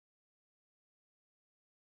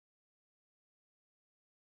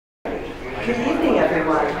Good evening,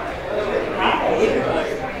 everyone. Hi.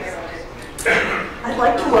 I'd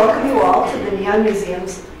like to welcome you all to the Neon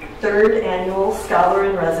Museum's third annual Scholar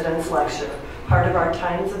in Residence Lecture, part of our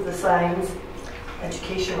Times of the Signs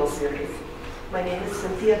educational series. My name is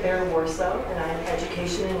Cynthia Baer-Warso, and I'm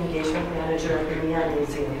Education and Engagement Manager at the Neon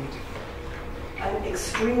Museum. I'm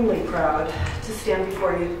extremely proud to stand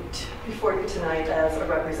before you tonight as a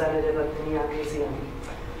representative of the Neon Museum.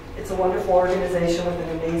 It's a wonderful organization with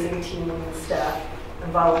an amazing team and staff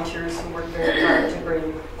and volunteers who work very hard to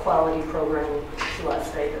bring quality programming to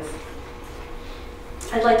Las Vegas.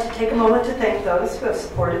 I'd like to take a moment to thank those who have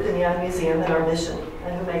supported the Neon Museum and our mission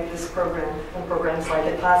and who make this program and programs like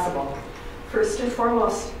it possible. First and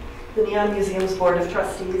foremost, the Neon Museum's Board of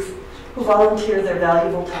Trustees, who volunteer their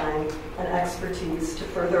valuable time and expertise to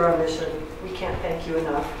further our mission. We can't thank you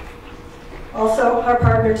enough. Also, our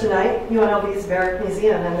partner tonight, UNLV's Barrett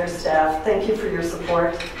Museum and their staff, thank you for your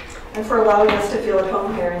support and for allowing us to feel at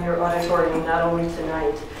home here in your auditorium, not only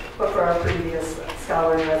tonight, but for our previous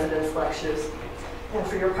Scholar in Residence lectures, and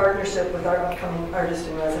for your partnership with our upcoming Artist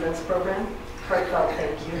in Residence program. Heartfelt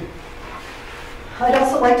thank you. I'd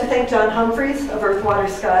also like to thank John Humphreys of Earth, Water,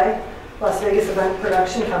 Sky, Las Vegas Event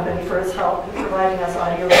Production Company, for his help in providing us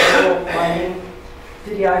audio, visual, lighting,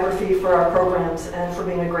 videography for our programs, and for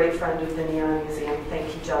being a great friend of the Neon Museum.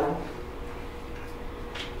 Thank you, John.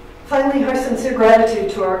 Finally, our sincere gratitude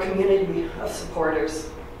to our community of supporters.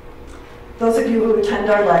 Those of you who attend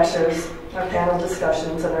our lectures, our panel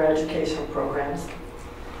discussions, and our educational programs.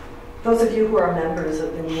 Those of you who are members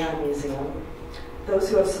of the Neon Museum. Those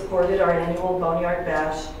who have supported our annual Boneyard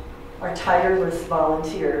Bash, our tireless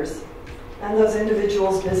volunteers, and those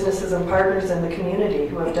individuals, businesses, and partners in the community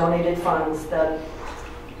who have donated funds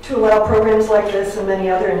to allow programs like this and many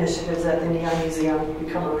other initiatives at the Neon Museum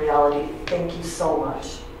become a reality. Thank you so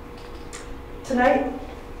much. Tonight,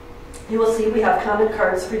 you will see we have comment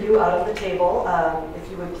cards for you out on the table. If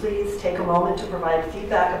you would please take a moment to provide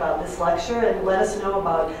feedback about this lecture and let us know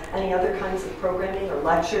about any other kinds of programming or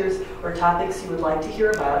lectures or topics you would like to hear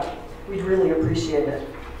about. We'd really appreciate it.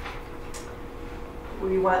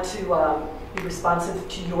 We want to be responsive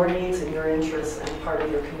to your needs and your interests and part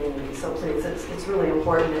of your community. So please, it's really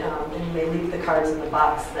important, and you may leave the cards in the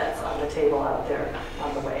box that's on the table out there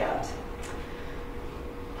on the way out.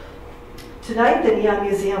 Tonight, the Neon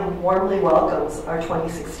Museum warmly welcomes our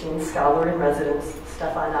 2016 Scholar in Residence,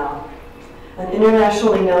 Stefan, an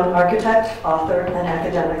internationally known architect, author, and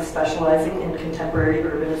academic specializing in contemporary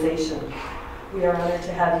urbanization. We are honored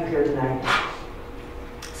to have you here tonight.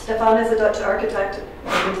 Stefan is a Dutch architect,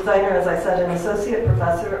 urban designer, as I said, an associate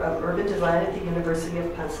professor of urban design at the University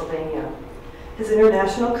of Pennsylvania. His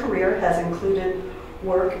international career has included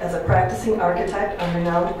work as a practicing architect on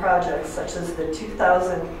renowned projects such as the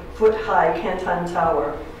 2,000-foot-high Canton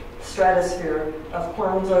Tower, Stratosphere of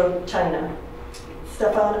Guangzhou, China.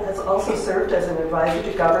 Stefan has also served as an advisor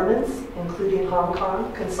to governments, including Hong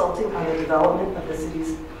Kong, consulting on the development of the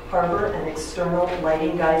city's harbor and external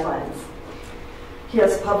lighting guidelines. He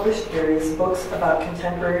has published various books about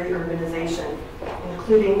contemporary urbanization,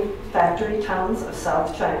 including Factory Towns of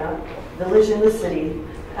South China, Village in the City,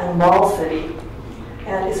 and Mall City,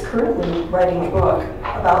 and is currently writing a book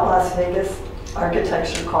about Las Vegas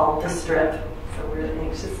architecture called The Strip. So we're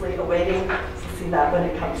anxiously awaiting to see that when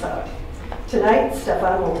it comes out. Tonight,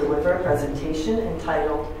 Stefan will deliver a presentation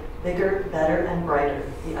entitled Bigger, Better, and Brighter,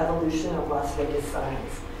 The Evolution of Las Vegas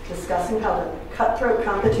Signs, discussing how the cutthroat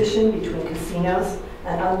competition between casinos,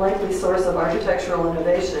 an unlikely source of architectural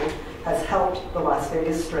innovation, has helped the Las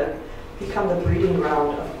Vegas Strip become the breeding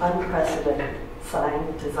ground of unprecedented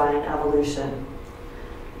sign design evolution.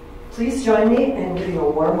 Please join me in giving a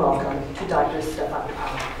warm welcome to Dr. Stefan.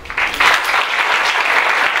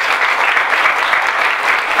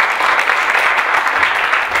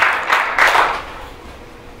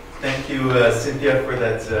 Thank you, Cynthia, for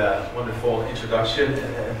that wonderful introduction,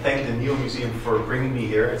 and thank the Neon Museum for bringing me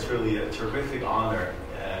here. It's really a terrific honor,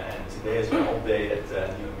 and today is my whole day at the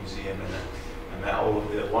Neon Museum, and I met all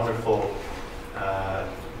of the wonderful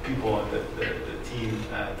people and the team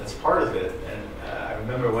that's part of it. And I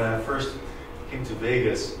remember when I first came to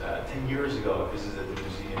Vegas 10 years ago, I visited the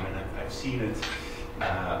museum, and I've seen it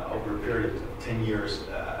over a period of 10 years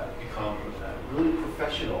become really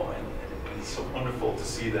professional, and it's so wonderful to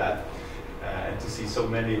see that and to see so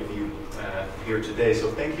many of you here today. So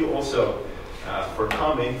thank you also for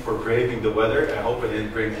coming, for braving the weather. I hope I didn't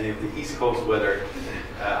bring any of the East Coast weather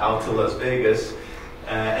out to Las Vegas.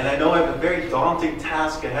 And I know I have a very daunting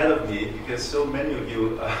task ahead of me because so many of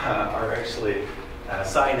you are actually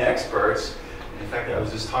sign experts. In fact, I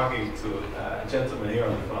was just talking to a gentleman here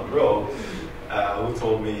on the front row who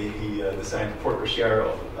told me he designed the porte-cochere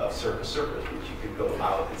of Circus Circus, which you could go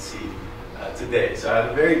out and see today. So I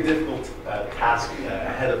have a very difficult task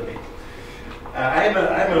ahead of me. I'm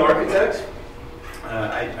an architect.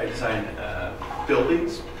 I design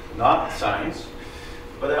buildings, not signs,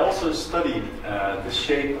 but I also study the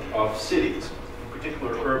shape of cities, in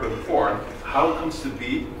particular urban form, how it comes to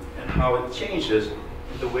be, and how it changes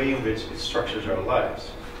the way in which it structures our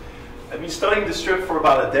lives. I've been studying the strip for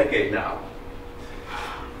about a decade now.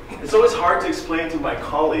 It's always hard to explain to my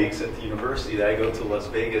colleagues at the university that I go to Las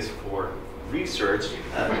Vegas for research.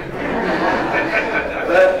 But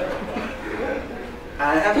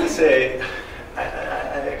I have to say,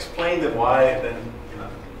 I explained them why, and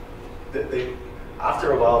then they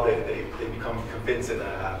after a while they become convinced that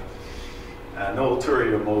I have no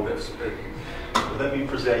ulterior motives. But let me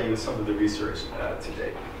present you with some of the research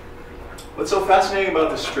today. What's so fascinating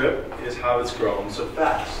about the strip is how it's grown so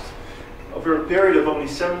fast. Over a period of only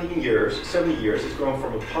 70 years, it's grown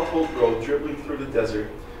from a potholed road dribbling through the desert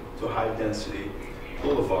to a high-density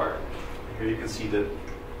boulevard. Here you can see the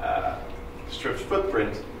strip's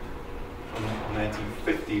footprint from the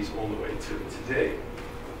 1950s all the way to today.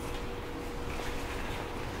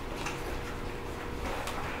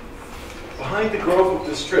 Behind the growth of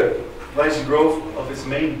the strip lies the growth of its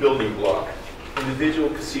main building block, individual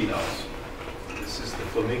casinos. This is the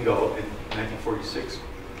Flamingo in 1946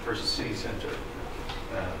 versus City Center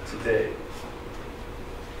today.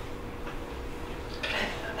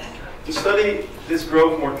 To study this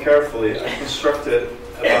growth more carefully, I constructed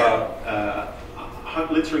about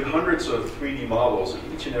literally hundreds of 3D models of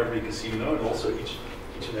each and every casino and also each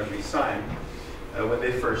and every sign when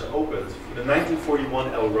they first opened, from the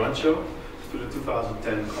 1941 El Rancho to the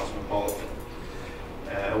 2010 Cosmopolitan.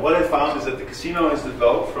 What I found is that the casino has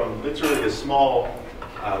developed from literally a small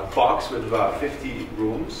box with about 50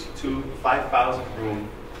 rooms to 5,000 room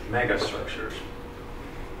mega structures.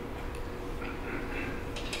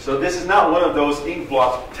 So this is not one of those ink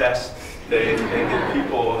blot tests they get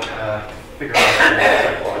people figure out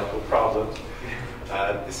psychological problems.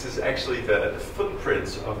 This is actually the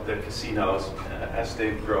footprints of the casinos as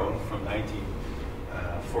they've grown from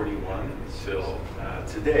 1941 till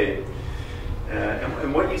today.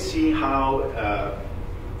 And what you see how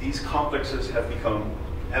these complexes have become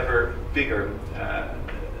ever bigger,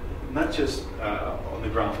 not just on the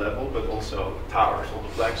ground level, but also towers. All the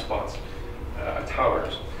black spots are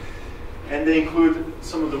towers. And they include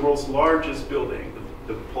some of the world's largest buildings.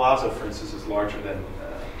 The plaza, for instance, is larger than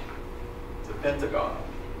the Pentagon.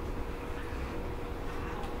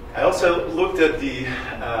 I also looked at the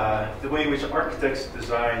way in which architects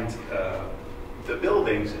designed the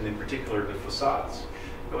buildings, and in particular the facades.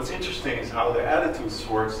 But what's interesting is how their attitudes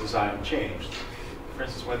towards design changed. For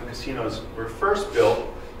instance, when casinos were first built,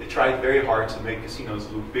 they tried very hard to make casinos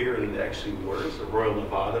look bigger than they actually were. So Royal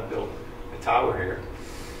Nevada built a tower here.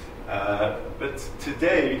 But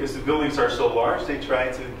today, because the buildings are so large, they try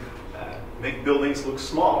to make buildings look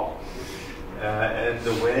small. And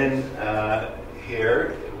the Wynn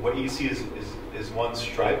here, what you see is one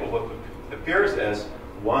stripe of what appears as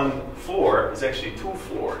one floor is actually two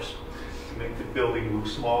floors to make the building look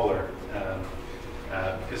smaller.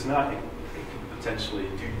 Because not, it can potentially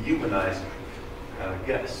dehumanize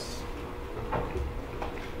guests.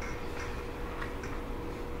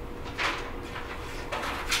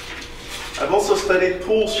 I've also studied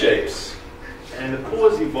pool shapes, and the pool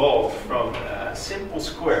has evolved from a simple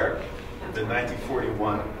square, the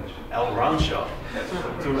 1941 El Rancho,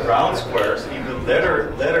 to round squares, even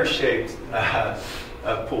letter-shaped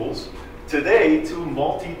pools. Today, to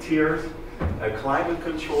multi-tiered,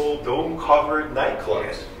 climate-controlled, dome-covered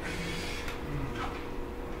nightclubs.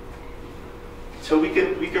 So we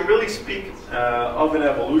can really speak of an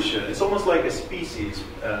evolution. It's almost like a species.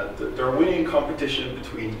 They're winning competition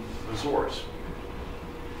between resorts.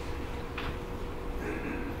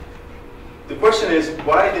 The question is,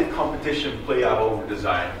 why did competition play out over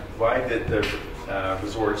design? Why did the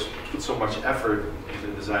resorts put so much effort in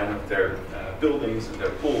the design of their buildings and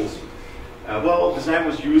their pools? Well, design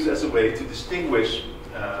was used as a way to distinguish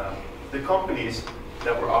the companies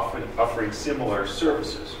that were offering similar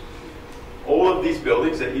services. All of these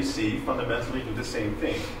buildings that you see fundamentally do the same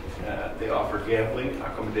thing. They offer gambling,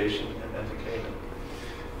 accommodation, and entertainment.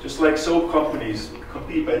 Just like soap companies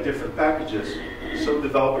compete by different packages, so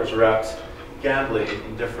developers wrapped gambling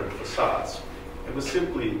in different facades. It was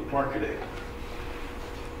simply marketing.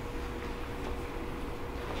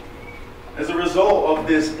 As a result of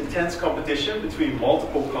this intense competition between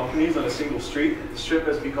multiple companies on a single street, the strip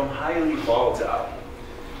has become highly volatile.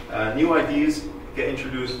 New ideas get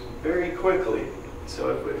introduced very quickly,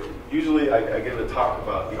 Usually I give a talk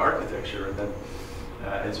about the architecture, and then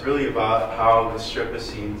it's really about how the strip has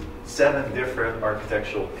seen 7 different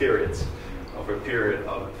architectural periods over a period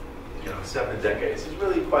of 7 decades. It's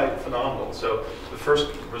really quite phenomenal. So the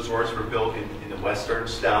first resorts were built in the Western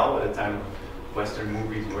style at a time when Western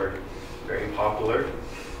movies were very popular.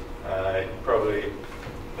 You probably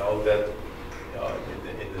know that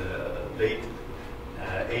in the late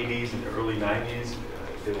 80s and early 90s,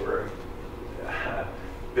 they were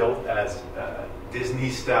built as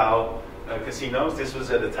Disney-style casinos. This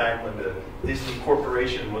was at a time when the Disney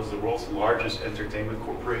Corporation was the world's largest entertainment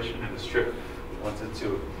corporation, and the Strip wanted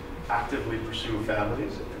to actively pursue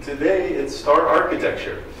families. And today, it's star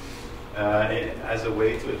architecture as a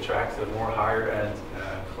way to attract a more higher-end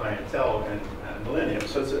clientele and millennium.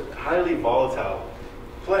 So it's a highly volatile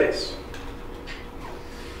place.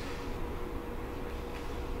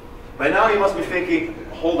 By now, you must be thinking,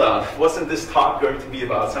 hold on, wasn't this talk going to be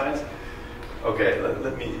about science? Okay,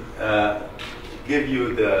 let me give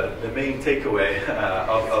you the main takeaway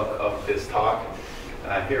of this talk.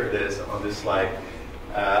 Here it is on this slide.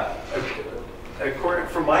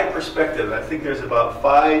 From my perspective, I think there's about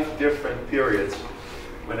 5 different periods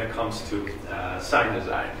when it comes to sign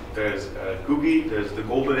design. There's Googie, there's the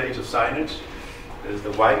golden age of signage, there's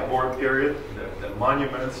the whiteboard period, the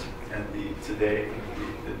monuments, and today,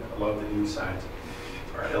 a lot of the new signs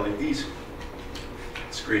are LEDs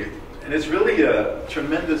screen. And it's really a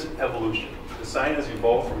tremendous evolution. The sign has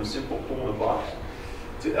evolved from a simple pole in a box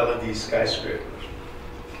to LED skyscrapers.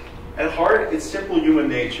 At heart, it's simple human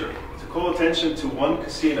nature. To call attention to one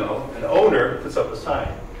casino, an owner puts up a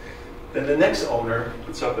sign. Then the next owner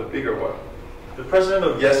puts up a bigger one. The president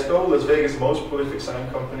of Yesco, Las Vegas' most prolific sign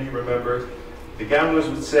company, remembered, the gamblers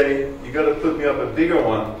would say, you got to put me up a bigger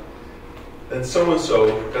one than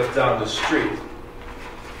so-and-so that's down the street.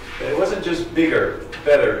 And it wasn't just bigger,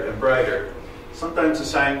 better, and brighter. Sometimes the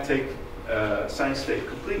signs take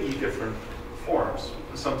completely different forms.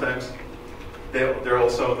 Sometimes they're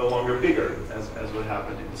also no longer bigger, as what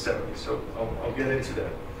happened in the 70s. So I'll get into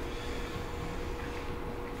that.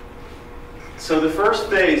 So the first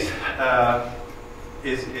phase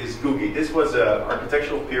is Googie. This was an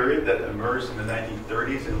architectural period that emerged in the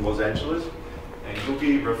 1930s in Los Angeles. And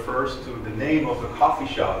Googie refers to the name of a coffee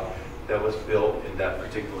shop that was built in that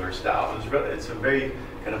particular style. It's a very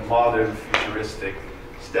kind of modern, futuristic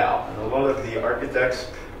style. And a lot of the architects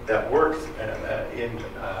that worked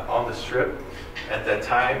on the Strip at that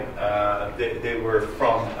time, they were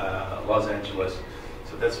from Los Angeles.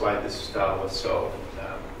 So that's why this style was so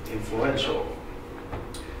influential.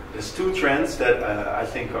 There's 2 trends that I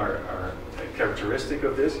think are characteristic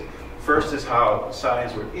of this. First is how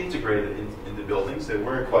signs were integrated in the buildings. They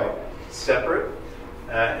weren't quite separate.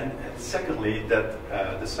 And secondly, that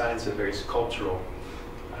the signs have very sculptural,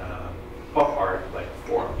 pop art-like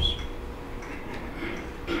forms.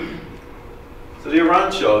 So the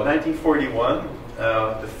Rancho, 1941,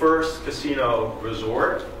 the first casino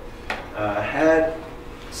resort, had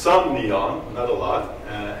some neon, not a lot,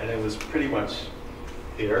 and it was pretty much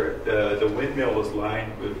here. The windmill was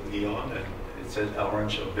lined with neon, and it said El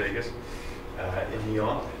Rancho Vegas in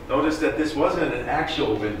neon. Notice that this wasn't an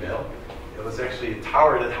actual windmill. It was actually a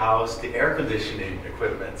tower that housed the air conditioning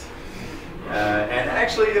equipment. And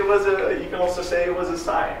actually, it was you can also say it was a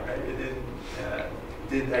sign, right? It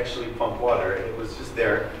didn't actually pump water. It was just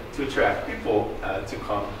there to attract people to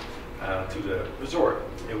come to the resort.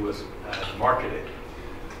 It was marketed.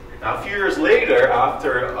 Now, a few years later,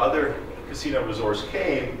 after other casino resorts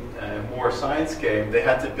came and more signs came, they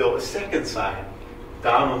had to build a second sign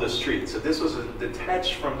down on the street. So this was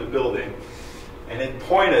detached from the building, and it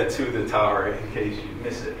pointed to the tower in case you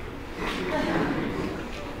miss it.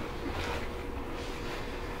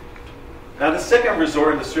 Now, the second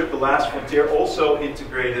resort in the Strip, the Last Frontier, also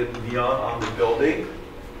integrated neon on the building.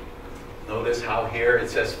 Notice how here it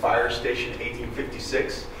says Fire Station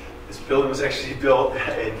 1856. This building was actually built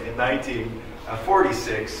in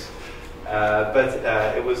 1946,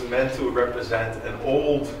 but it was meant to represent an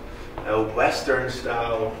old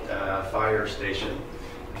Western-style fire station.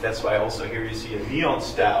 That's why also here you see a neon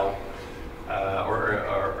style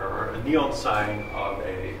or a neon sign of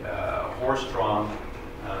a horse-drawn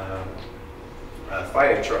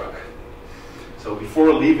fire truck. So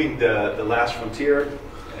before leaving the Last Frontier,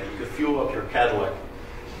 you could fuel up your Cadillac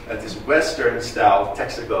at this Western-style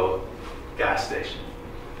Texaco gas station.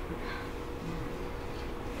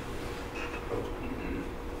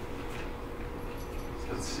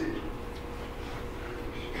 Let's see.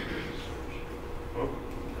 Oh,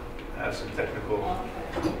 I have some technical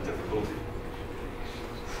difficulty.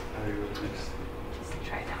 How do you go next? Just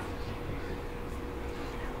try it now.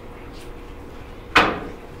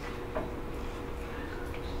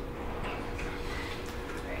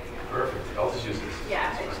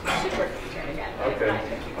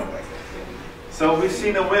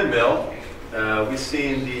 seen the windmill, we've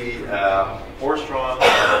seen the horse-drawn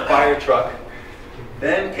fire truck.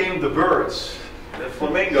 Then came the birds, the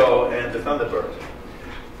flamingo and the thunderbird.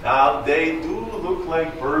 Now, they do look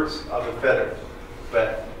like birds of a feather,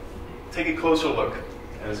 but take a closer look.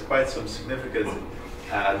 There's quite some significant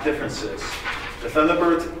differences. The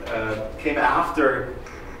thunderbird came after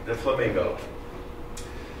the flamingo.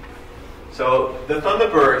 So the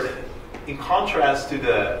thunderbird, in contrast to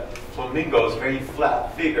the flamingo's very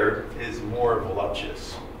flat figure, is more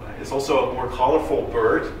voluptuous. It's also a more colorful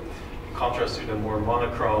bird, in contrast to the more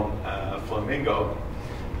monochrome flamingo.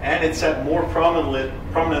 And it sat more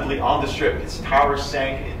prominently on the strip. Its tower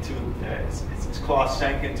sank into, its claws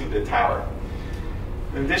sank into the tower.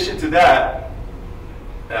 In addition to that,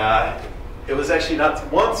 it was actually not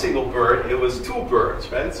one single bird, it was two birds,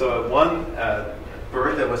 right? So one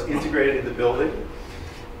bird that was integrated in the building,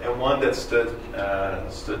 and one that stood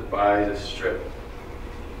by the strip.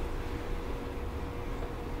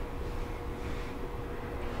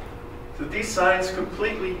 So these signs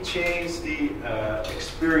completely changed the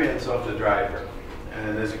experience of the driver.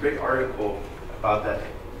 And there's a great article about that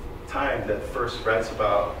time that first writes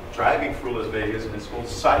about driving through Las Vegas, and it's called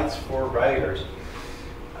Sights for Riders.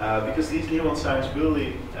 Because these neon signs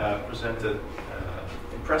really presented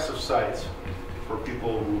impressive sights for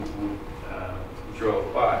people who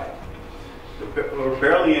drove by. There were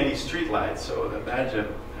barely any street lights, so imagine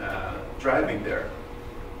driving there.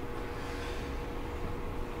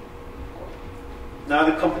 Now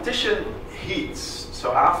the competition heats.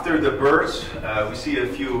 So after the birds, we see a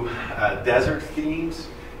few desert themes,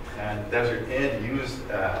 and Desert Inn used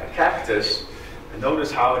cactus. And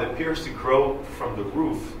notice how it appears to grow from the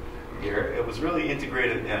roof here. It was really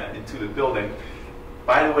integrated into the building.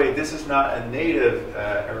 By the way, this is not a native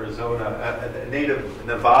a native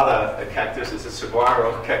Nevada cactus. It's a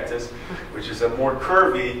saguaro cactus, which is a more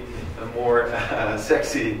curvy, a more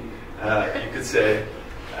sexy, you could say,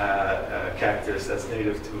 cactus that's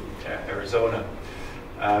native to Arizona.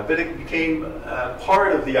 But it became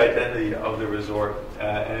part of the identity of the resort,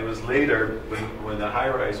 and it was later, when the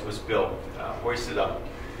high-rise was built, hoisted up.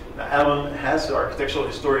 Now, Alan Hess, the architectural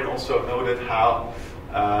historian, also noted how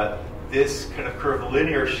this kind of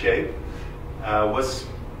curvilinear shape was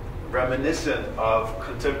reminiscent of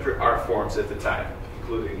contemporary art forms at the time,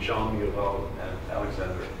 including Jean Miro and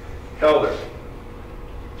Alexander Calder.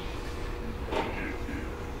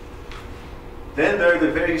 Then there are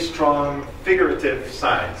the very strong figurative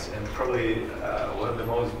signs, and probably one of the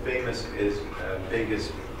most famous is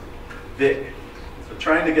Vegas Vic. So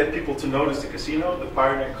trying to get people to notice the casino, the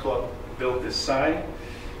Pioneer Club built this sign.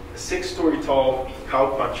 A 6-story tall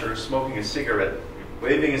cowpuncher smoking a cigarette,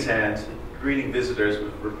 waving his hands, greeting visitors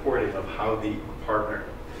with reporting of how the partner.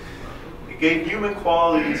 It gave human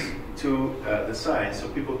qualities to the sign so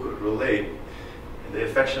people could relate, and they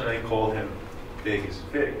affectionately called him Vegas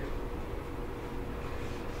Vic.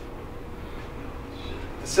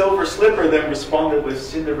 The Silver Slipper then responded with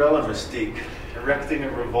Cinderella mystique, erecting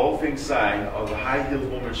a revolving sign of a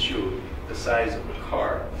high-heeled woman's shoe the size of a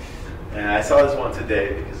car. And I saw this one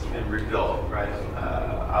today because it's been rebuilt right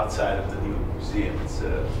outside of the new museum. It's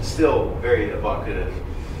still very evocative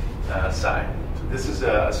sign. So this is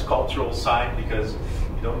a sculptural sign because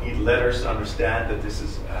you don't need letters to understand that this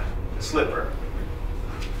is a slipper.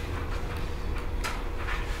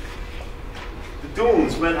 The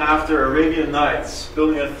Dunes went after Arabian Nights,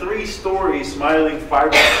 building a 3-story smiling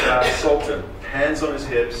fiberglass sultan, hands on his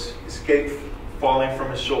hips, his cape falling from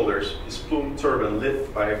his shoulders, his plumed turban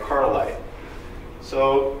lit by a car light.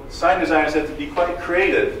 So sign designers had to be quite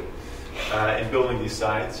creative in building these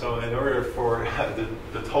signs. So in order for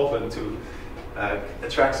the turban to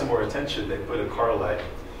attract some more attention, they put a car light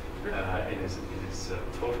in his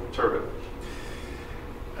turban.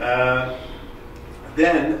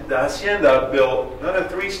 Then the Hacienda built not a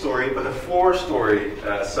 3-story, but a 4-story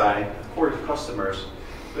sign, according to customers,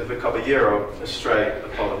 with a caballero, a stripe, a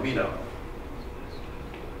palomino.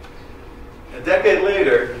 A decade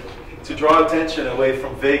later, to draw attention away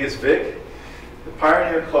from Vegas Vic, the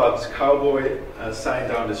Pioneer Club's cowboy sign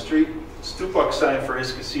down the street, Stupak sign for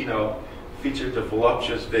his casino, featured the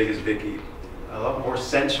voluptuous Vegas Vicky, a lot more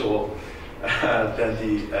sensual than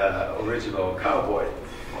the original cowboy.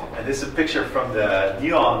 And this is a picture from the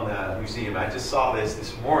Neon Museum. I just saw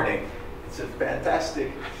this morning. It's a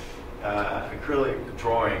fantastic acrylic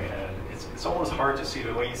drawing, and it's almost hard to see.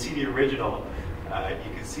 But when you see the original,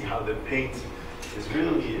 you can see how the paint is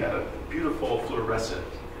really beautiful fluorescent.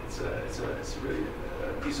 It's really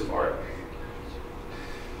a piece of art.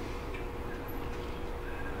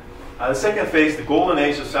 The second phase, the golden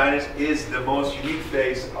age of signage, is the most unique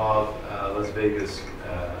phase of Las Vegas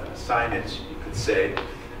signage, you could say.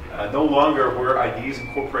 No longer were IDs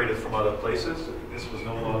incorporated from other places. This was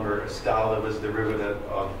no longer a style that was derivative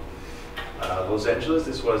of Los Angeles.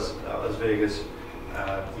 This was Las Vegas'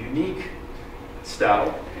 unique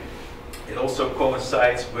style. It also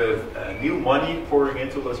coincides with new money pouring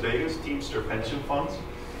into Las Vegas, Teamster pension funds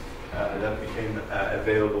that became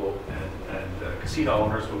available, and casino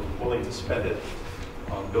owners were willing to spend it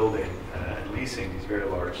on building and leasing these very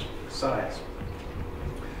large signs.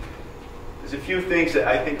 There's a few things that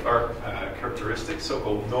I think are characteristic,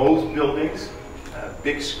 so-called nose buildings,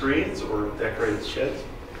 big screens or decorated sheds,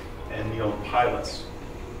 and neon pylons.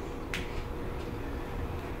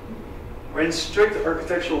 Where in strict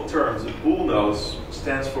architectural terms, a bullnose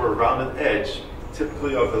stands for a rounded edge,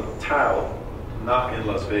 typically of a tile, not in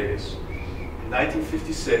Las Vegas. In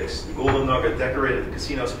 1956, the Golden Nugget decorated the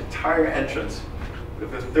casino's entire entrance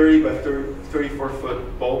with a 30 by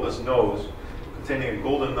 34-foot bulbous nose containing a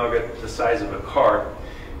golden nugget the size of a car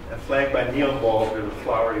and flanked by neon balls with a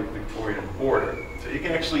flowery Victorian border. So you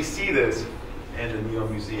can actually see this in the Neon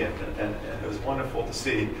Museum, and it was wonderful to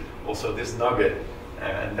see also this nugget,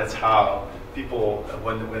 and that's how people,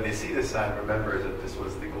 when they see this sign, remember that this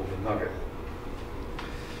was the Golden Nugget.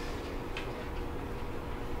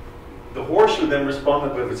 The horseshoe then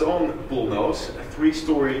responded with its own bull nose, a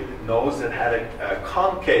 3-story nose that had a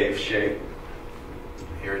concave shape.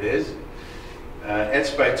 Here it is,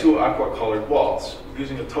 edged by 2 aqua-colored walls,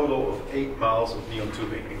 using a total of 8 miles of neon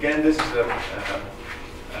tubing. Again, this is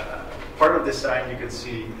part of this sign. You can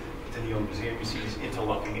see at the Neon Museum, you see these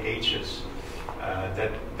interlocking H's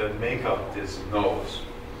that make up this nose.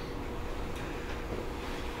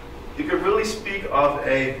 You could really speak of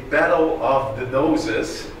a battle of the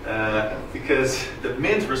noses, because the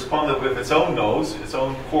Mint responded with its own nose, its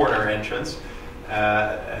own corner entrance,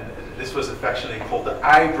 and this was affectionately called the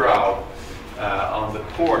eyebrow on the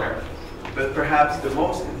corner. But perhaps the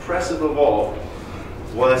most impressive of all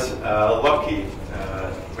was Lucky,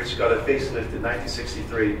 which got a facelift in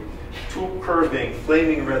 1963. 2 curving,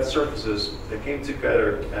 flaming red surfaces that came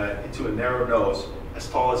together into a narrow nose as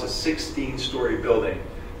tall as a 16-story building,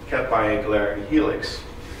 kept by a glaring helix.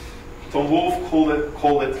 Tom Wolfe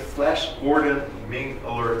called it Flash Gordon Ming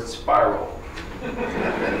Alert Spiral.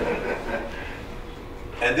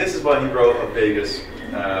 And this is what he wrote of Vegas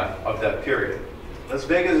of that period. Las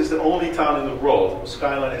Vegas is the only town in the world whose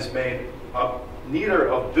skyline is made up neither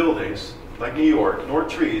of buildings like New York, nor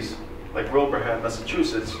trees like Wilbraham,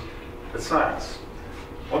 Massachusetts, but signs.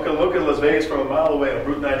 One can look at Las Vegas from a mile away on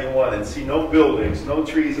Route 91 and see no buildings, no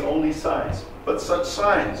trees, only signs. But such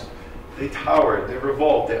signs, they tower, they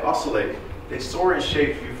revolve, they oscillate, they soar in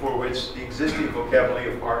shapes before which the existing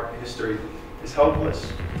vocabulary of art and history is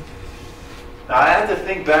helpless. Now, I had to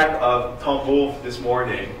think back of Tom Wolfe this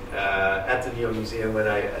morning at the Neon Museum when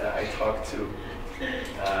I talked to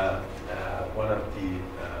one of the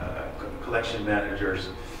collection managers,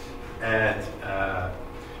 and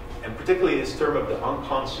particularly his term of the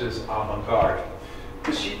unconscious avant-garde.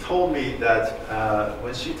 Because she told me that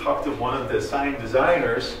when she talked to one of the sign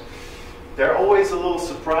designers, they're always a little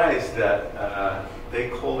surprised that they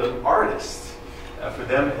call them artists. For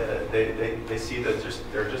them, they see that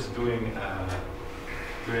they're just doing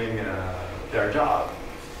their job.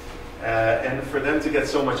 And for them to get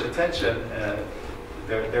so much attention,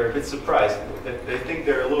 they're a bit surprised. They think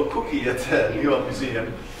they're a little kooky at the Neon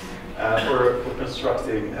Museum for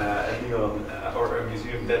constructing a neon or a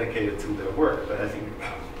museum dedicated to their work. But I think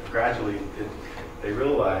gradually they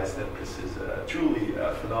realize that this is truly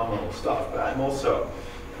phenomenal stuff. But I'm also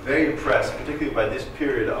very impressed, particularly by this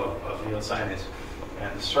period of neon signage.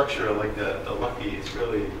 And the structure, like the Lucky, is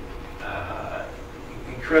really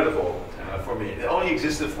incredible for me. It only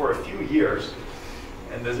existed for a few years,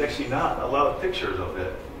 and there's actually not a lot of pictures of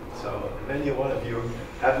it. So if any one of you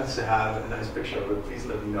happens to have a nice picture of it, please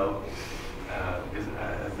let me know, because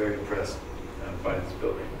I'm very impressed by this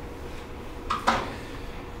building.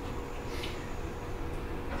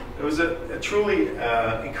 It was a truly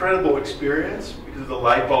incredible experience because of the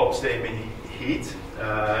light bulbs they emit heat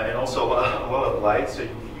and also a lot of light, so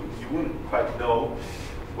you wouldn't quite know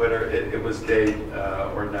whether it was day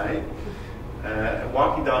or night. And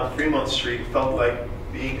walking down Fremont Street felt like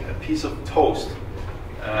being a piece of toast,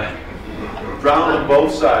 brown on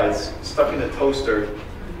both sides, stuck in a toaster,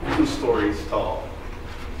 2 stories tall.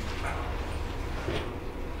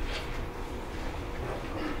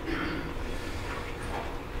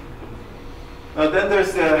 Now then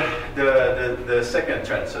there's the second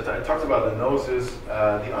trend. So I talked about the noses.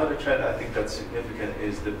 The other trend I think that's significant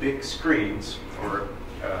is the big screens, or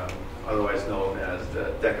otherwise known as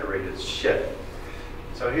the decorated shed.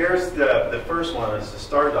 So here's the first one. It's the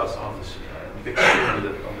Stardust on this big screen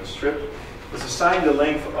on the strip. It's a sign the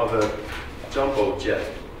length of a jumbo jet.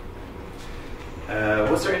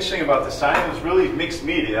 What's so interesting about the sign? It was really mixed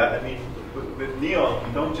media. I mean, with neon,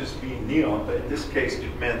 you don't just mean neon, but in this case,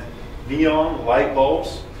 it meant neon, light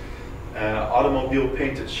bulbs, automobile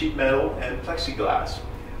painted sheet metal, and plexiglass.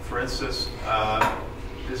 For instance,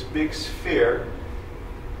 this big sphere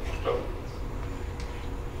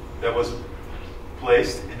that was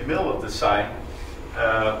placed in the middle of the sign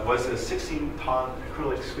was a 16-ton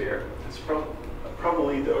acrylic sphere. It's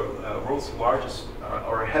probably the world's largest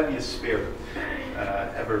or heaviest sphere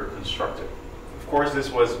ever constructed. Of course,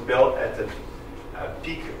 this was built at the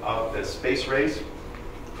peak of the space race,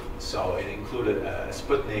 so it included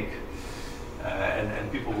Sputnik,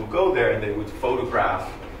 and people would go there and they would photograph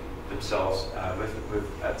themselves at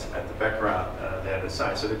the background. They had a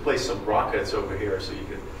sign. So they placed some rockets over here, so you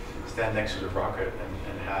could stand next to the rocket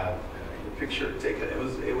and have the picture taken.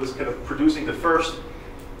 It was kind of producing the first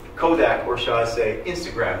Kodak, or shall I say,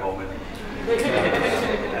 Instagram moment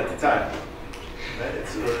at the time.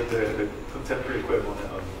 It's the contemporary equivalent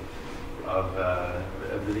of a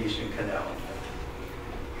Venetian canal.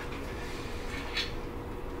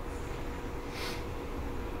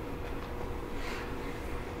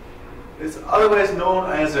 It's otherwise known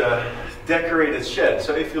as a decorated shed.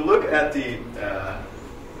 So if you look at the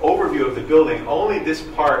overview of the building, only this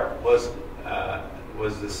part was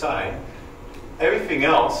the sign. Everything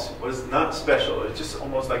else was not special. It's just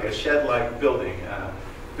almost like a shed-like building,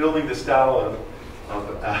 building the style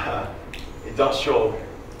of industrial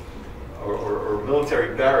or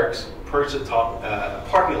military barracks perched atop a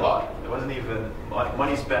parking lot. There wasn't even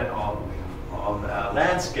money spent on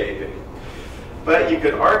landscaping. But you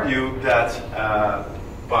could argue that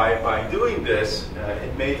by doing this,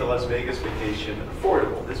 it made the Las Vegas vacation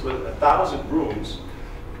affordable. This was 1,000 rooms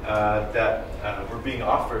that were being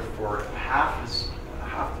offered for half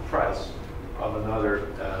the price of another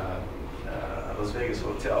Las Vegas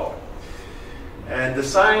hotel. And the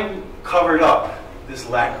sign covered up this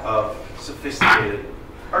lack of sophisticated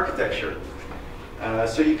architecture.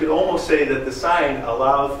 So you could almost say that the sign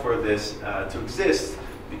allowed for this to exist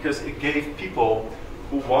because it gave people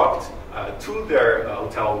who walked to their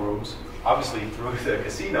hotel rooms, obviously through the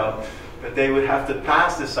casino, but they would have to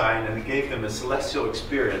pass the sign, and it gave them a celestial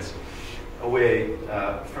experience away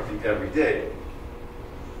from the everyday.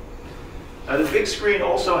 Now, the big screen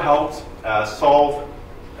also helped solve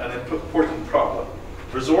an important problem.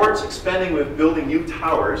 Resorts expanding with building new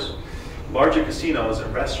towers, larger casinos,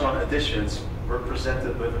 and restaurant additions were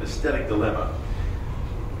presented with an aesthetic dilemma.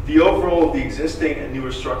 The overall of the existing and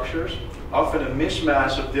newer structures, often a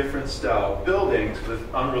mishmash of different style buildings with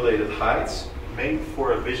unrelated heights, made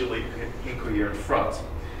for a visually incoherent front.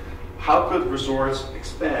 How could resorts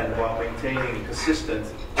expand while maintaining a consistent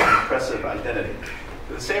and impressive identity?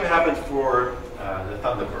 The same happened for the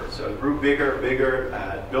Thunderbird. So it grew bigger,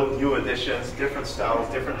 built new additions, different styles,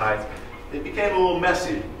 different heights. It became a little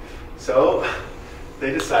messy. So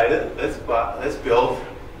they decided, let's build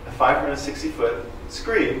a 560-foot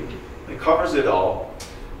screen that covers it all,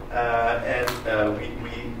 and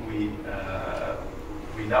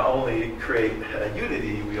we not only create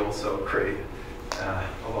unity, we also create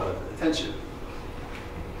a lot of attention.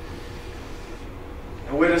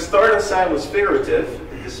 And where the Stardust sign was figurative,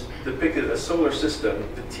 it depicted a solar system,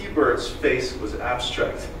 the T-bird's face was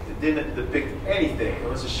abstract. It didn't depict anything. It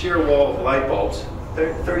was a sheer wall of light bulbs,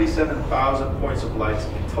 37,000 points of light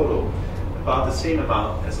in total, about the same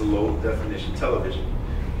amount as a low-definition television,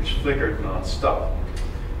 which flickered non-stop.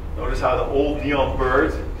 Notice how the old neon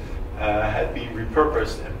bird had been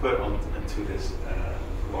repurposed and put into this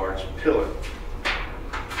large pillar.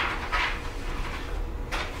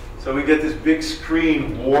 So we get this big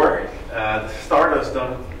screen war. The Stardust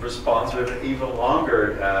responds with an even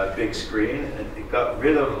longer big screen, and it got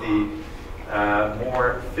rid of the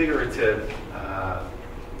more figurative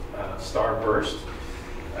starburst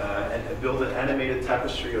and built an animated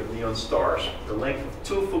tapestry of neon stars. The length of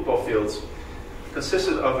 2 football fields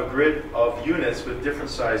consisted of a grid of units with different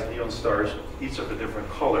sized neon stars, each of a different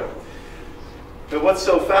color. But what's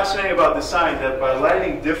so fascinating about the sign, that by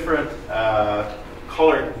lighting different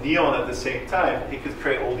colored neon at the same time, it could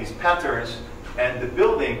create all these patterns, and the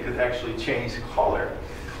building could actually change color.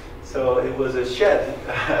 So it was a shed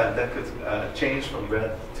that could change from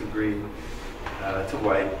red to green to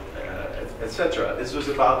white, etc. This was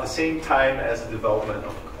about the same time as the development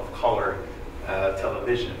of color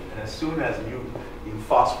television. And as soon as new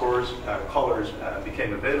phosphors colors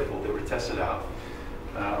became available, they were tested out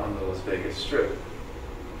on the Las Vegas Strip.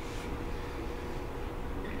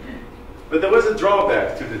 But there was a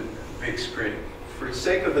drawback to the big screen. For the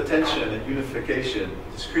sake of attention and unification,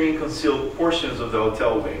 the screen concealed portions of the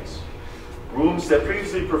hotel wings. Rooms that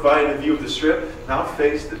previously provided a view of the Strip now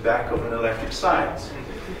faced the back of an electric sign.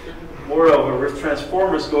 Moreover, with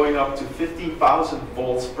transformers going up to 15,000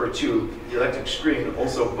 volts per tube, the electric screen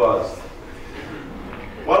also buzzed.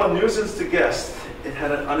 While a nuisance to guests, it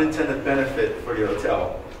had an unintended benefit for the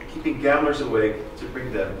hotel, keeping gamblers awake to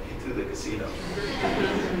bring them into the casino.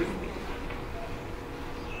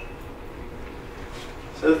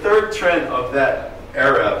 So the third trend of that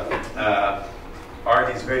era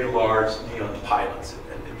are these very large neon pylons.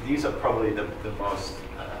 And these are probably the most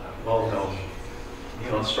well-known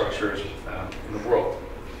neon structures in the world.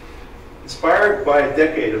 Inspired by a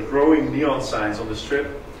decade of growing neon signs on the Strip,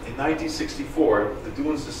 in 1964, the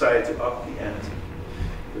Dunes decided to up the ante.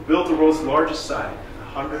 They built the world's largest sign,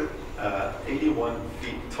 181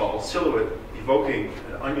 feet tall silhouette, evoking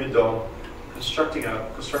an onion dome constructed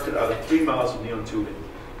out of 3 miles of neon tubing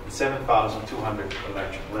and 7,200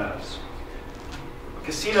 electric lamps.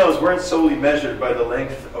 Casinos weren't solely measured by the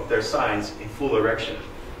length of their signs in full erection.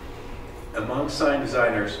 Among sign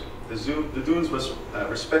designers, the Dunes was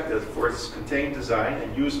respected for its contained design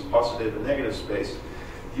and use of positive and negative space,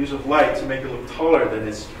 the use of light to make it look taller than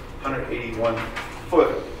its 181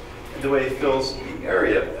 foot, and the way it fills the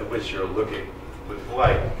area at which you're looking with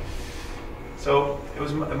light. So it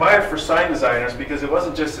was admired for sign designers because it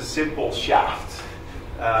wasn't just a simple shaft,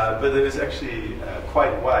 but it was actually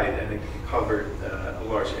quite wide and it covered a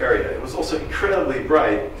large area. It was also incredibly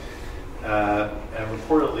bright. And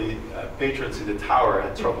reportedly, patrons in the tower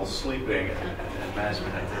had trouble sleeping, and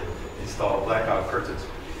management had to install blackout curtains.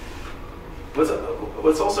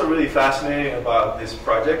 What's also really fascinating about this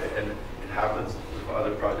project, and it happens with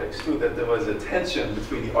other projects too, that there was a tension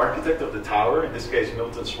between the architect of the tower, in this case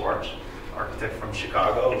Milton Schwartz, architect from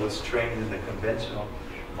Chicago, who was trained in the conventional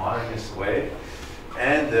modernist way,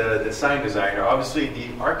 and the sign designer. Obviously,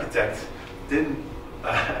 the architect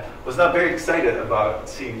was not very excited about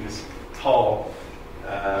seeing this tall,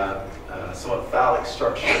 somewhat phallic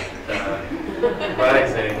structure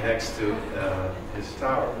rising next to his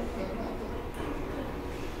tower.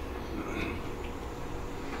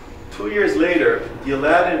 2 years later, the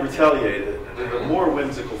Aladdin retaliated with a more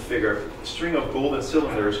whimsical figure, a string of golden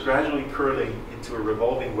cylinders gradually curling into a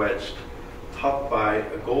revolving wedge, topped by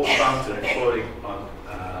a gold fountain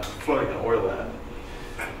floating on oil lamp.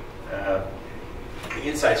 The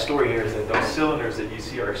inside story here is that those cylinders that you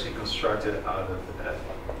see are actually constructed out of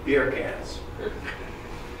beer cans.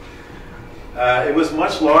 It was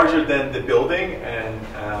much larger than the building, and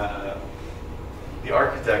the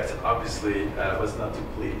architect obviously was not too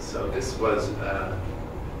pleased. So this was,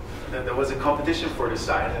 there was a competition for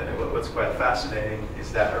design, and what's quite fascinating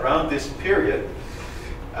is that around this period,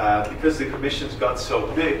 because the commissions got so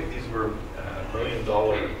big, these were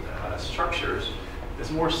million-dollar structures,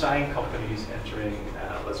 there's more sign companies entering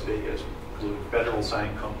Las Vegas, including Federal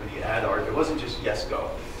Sign Company, AdArt. It wasn't just Yesco.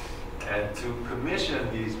 And to commission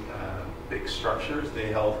these big structures, they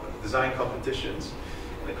held design competitions.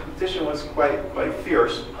 And the competition was quite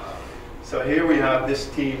fierce. So here we have this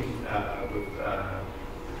team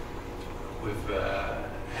with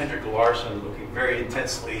Hendrik Larsen looking very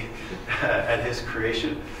intensely at his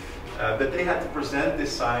creation. But they had to present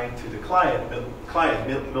this sign to the client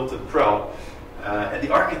Milton Prell. And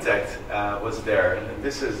the architect was there, and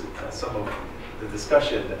this is some of the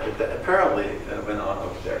discussion that apparently went on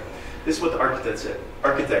over there. This is what the architect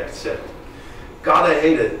said. God, I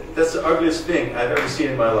hate it. That's the ugliest thing I've ever seen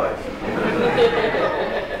in my life.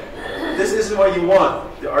 This isn't what you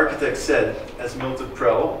want, the architect said, as Milton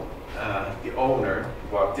Prell, the owner,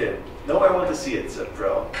 walked in. No, I want to see it, said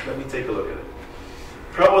Prell. Let me take a look at it.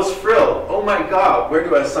 Prell was thrilled. Oh my God, where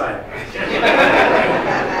do I sign?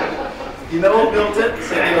 You know, Milton,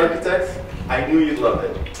 said the architect, I knew you'd love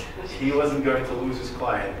it. He wasn't going to lose his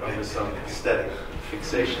client over some aesthetic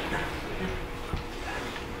fixation.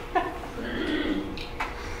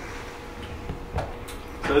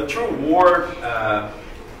 So the true war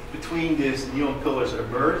between these neon pillars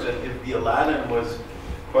emerged, and if the Aladdin was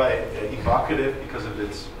quite evocative because of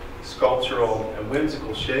its sculptural and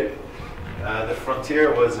whimsical shape, the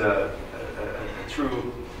Frontier was a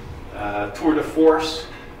true tour de force,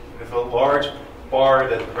 with a large bar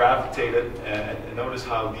that gravitated, and notice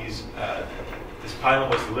how this pylon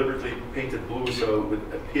was deliberately painted blue so it would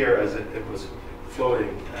appear as if it was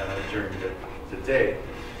floating during the day.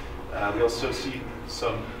 We also see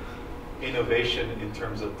some innovation in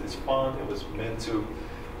terms of this font. It was meant to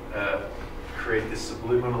create this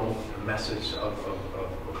subliminal message of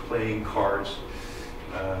playing cards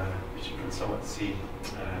which you can somewhat see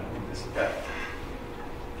in this effect.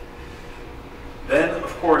 Then,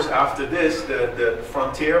 of course, after this, the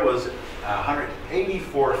frontier was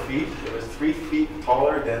 184 feet. It was 3 feet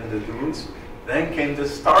taller than the dunes. Then came the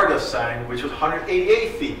Stardust sign, which was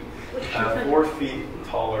 188 feet, 4 feet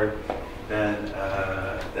taller than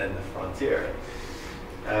the frontier.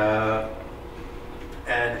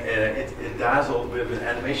 And it dazzled with an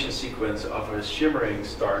animation sequence of a shimmering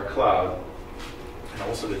star cloud. And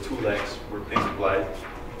also the two legs were painted light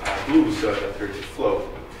blue so that they could float.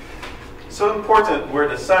 So important were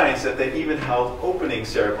the signs that they even held opening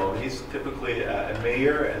ceremonies, typically a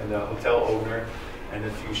mayor and the hotel owner and a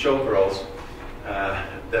few showgirls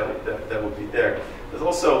that would be there. There's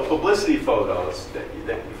also publicity photos that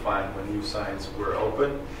you find when new signs were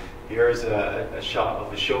open. Here's a shot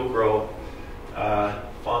of a showgirl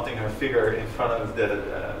flaunting her figure in front of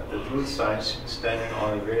the dune sign, standing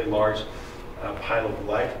on a very large pile of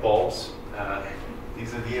light bulbs.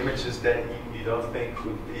 These are the images that you don't think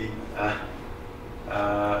would be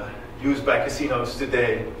used by casinos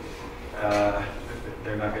today.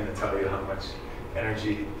 They're not going to tell you how much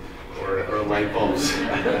energy or light bulbs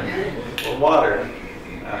or water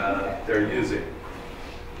they're using.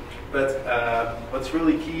 But what's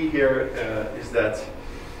really key here is that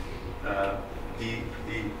the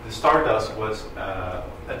Stardust was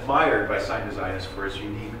admired by sign designers for its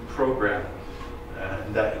unique program.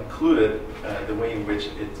 And that included the way in which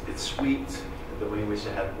it swept, the way in which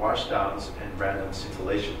it had washdowns and random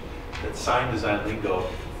scintillation. That's sign design lingo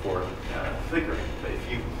for flickering. But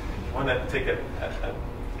if you want to take a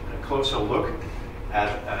closer look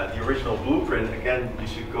at the original blueprint, again, you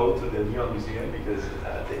should go to the Neon Museum because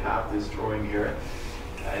they have this drawing here.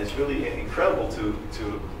 It's really incredible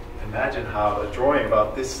to imagine how a drawing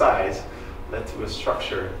about this size led to a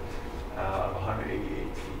structure of 188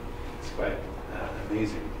 feet. It's quite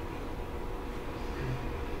amazing.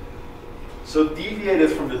 So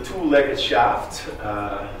deviated from the two-legged shaft,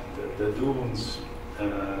 the dunes,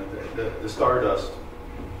 the Stardust,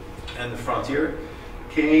 and the frontier,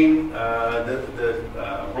 came the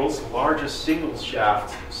world's largest single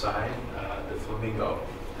shaft sign, the Flamingo,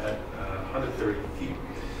 at 130 feet.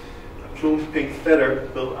 A plumed pink feather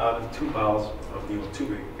built out of 2 miles of neon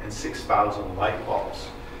tubing and 6,000 light bulbs.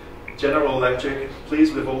 General Electric,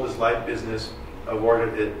 pleased with all this light business,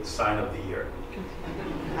 awarded it Sign of the Year.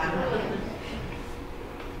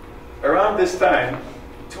 Around this time,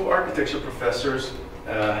 2 architecture professors,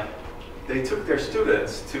 they took their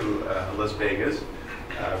students to Las Vegas,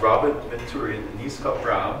 Robert Venturi and Denise Scott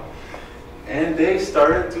Brown, and they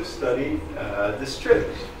started to study the Strip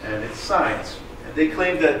and its signs. And they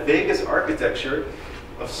claimed that Vegas architecture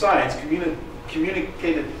of signs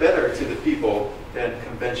communicated better to the people than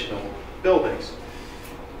conventional buildings.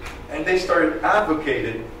 And they started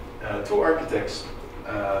advocating to architects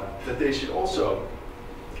that they should also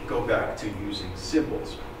go back to using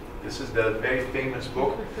symbols. This is the very famous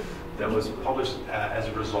book that was published as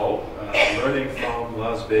a result, Learning from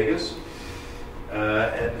Las Vegas.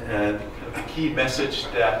 And the key message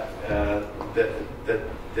that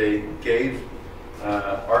they gave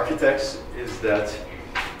architects is that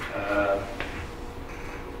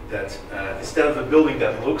instead of a building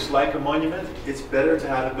that looks like a monument, it's better to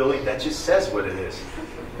have a building that just says what it is.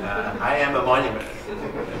 I am a monument,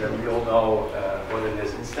 and then we all know what it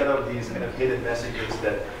is. Instead of these kind of hidden messages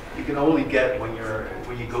that you can only get when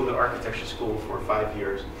you go to architecture school for 5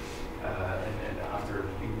 years, and after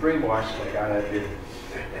being brainwashed like I have been,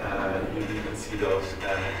 you even see those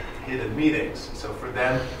hidden meanings. So for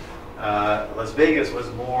them, Las Vegas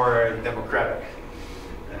was more democratic.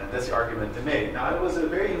 That's the argument they made. Now, it was a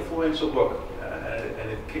very influential book, and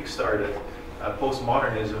it kickstarted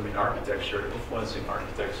postmodernism in architecture, influencing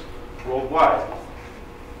architects worldwide.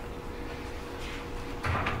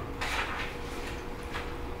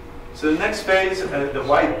 So the next phase, the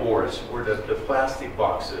whiteboards, or the plastic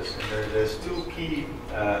boxes. And there's 2 key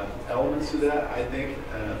elements to that, I think,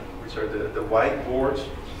 which are the whiteboards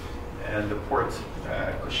and the porte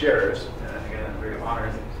cocheres. Again, I'm very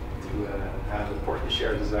honored to have the porte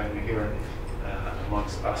cochere designer here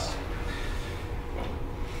amongst us.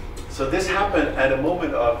 So this happened at a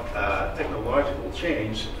moment of technological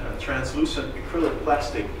change. Translucent acrylic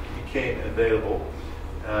plastic became available.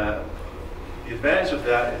 The advantage of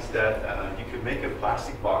that is that you could make a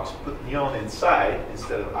plastic box, put neon inside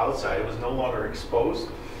instead of outside. It was no longer exposed,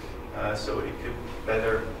 so it could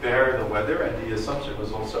better bear the weather, and the assumption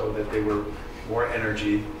was also that they were more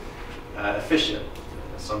energy efficient,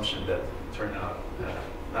 an assumption that turned out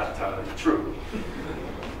not entirely true.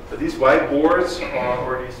 But these whiteboards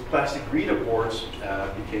or these plastic reader boards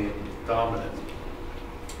became dominant.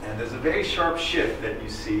 And there's a very sharp shift that you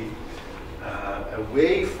see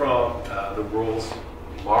away from the world's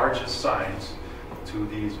largest signs to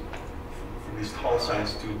these, from these tall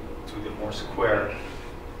signs to the more squarish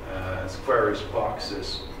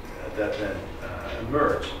boxes that then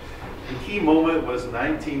emerged. The key moment was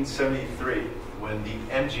 1973 when the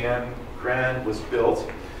MGM Grand was built.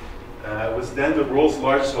 It was then the world's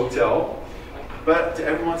largest hotel. But to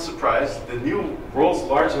everyone's surprise, the new world's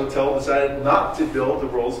largest hotel decided not to build the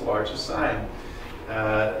world's largest sign.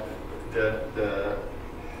 The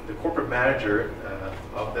corporate manager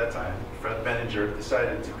of that time, Fred Benninger,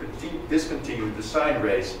 decided to discontinue the sign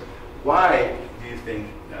race. Why do you think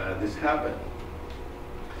this happened?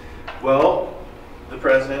 Well, the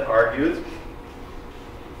president argued,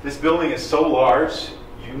 this building is so large,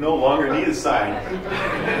 you no longer need a sign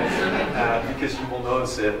because you will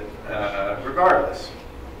notice it regardless.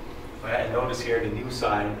 And notice here the new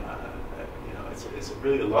sign, it's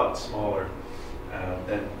really a lot smaller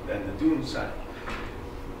than the Dune sign.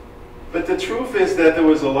 But the truth is that there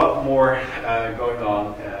was a lot more going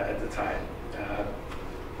on at the time.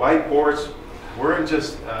 Whiteboards weren't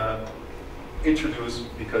just introduced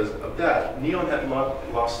because of that. Neon had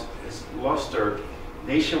lost its luster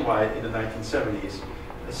nationwide in the 1970s,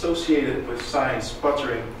 associated with signs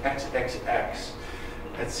sputtering XXX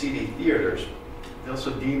at CD theaters. They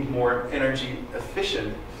also deemed more energy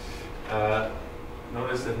efficient.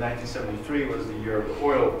 Notice that 1973 was the year of the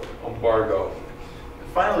oil embargo. And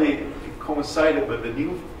finally, it coincided with the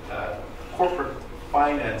new corporate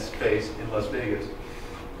finance phase in Las Vegas,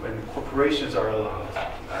 when corporations are allowed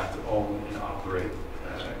to own and operate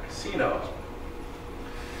casinos.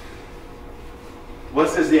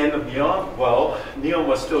 Was this the end of neon? Well, neon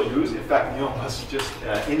was still used. In fact, neon was just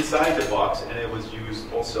inside the box, and it was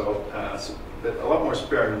used also a lot more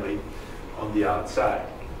sparingly on the outside.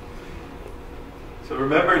 So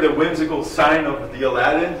remember the whimsical sign of the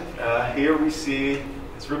Aladdin? Here we see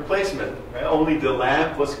its replacement. Right? Only the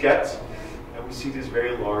lamp was kept, and we see this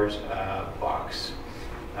very large box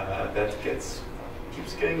that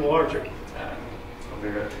keeps getting larger.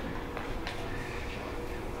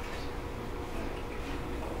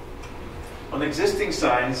 On existing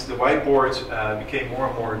signs, the whiteboards became more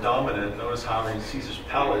and more dominant. Notice how in Caesar's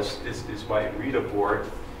Palace, this white Rita board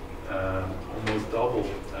almost doubled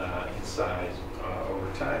in size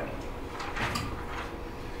over time.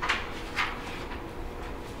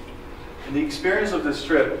 And the experience of the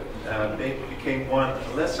strip became one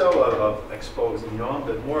less so of exposed neon,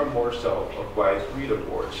 but more and more so of white Rita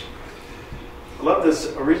boards. I love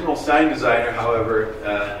this original sign designer, however,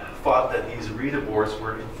 thought that these Rita boards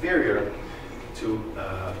were inferior to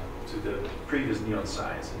the previous neon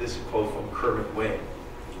signs. And this is a quote from Kermit Wayne,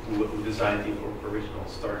 who designed the original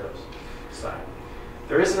Stardust sign.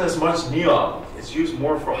 There isn't as much neon. It's used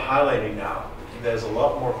more for highlighting now. And there's a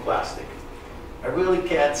lot more plastic. I really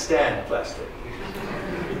can't stand plastic.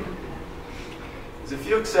 There's a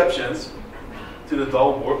few exceptions to the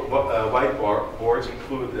dull white boards,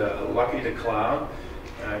 include Lucky the Clown,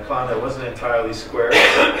 a clown that wasn't entirely square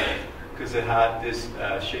because it had this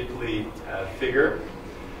shapely figure.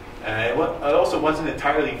 And it also wasn't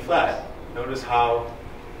entirely flat. Notice how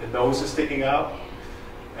the nose is sticking out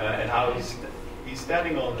and how he's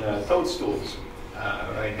standing on toadstools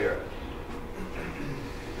right here.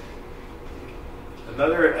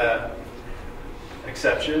 Another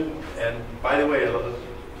exception, and by the way,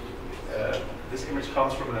 this image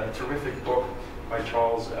comes from a terrific book by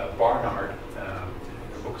Charles Barnard.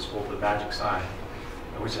 The book is called The Magic Sign,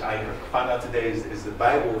 which I found out today is the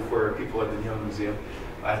Bible for people at the Neon Museum.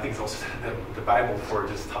 I think it's also the Bible for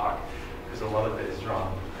this talk, because a lot of it is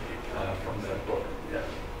drawn from that book.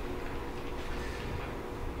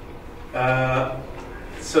 Yeah.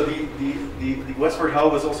 So the Westward Hall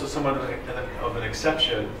was also somewhat of an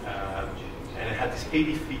exception, and it had these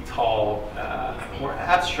 80 feet tall, more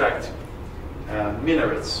abstract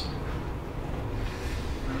minarets.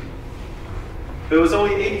 But it was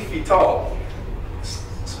only 80 feet tall.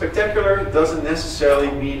 Spectacular doesn't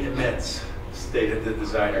necessarily mean immense, stated the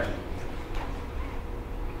designer.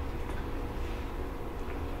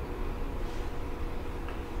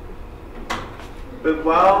 But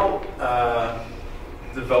while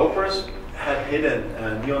developers had hidden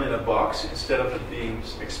neon in a box instead of it being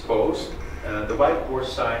exposed, the whiteboard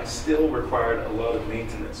sign still required a lot of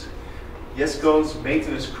maintenance. Yesco's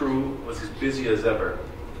maintenance crew was as busy as ever.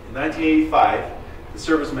 In 1985, the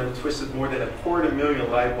servicemen twisted more than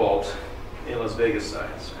 250,000 light bulbs in Las Vegas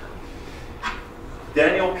signs.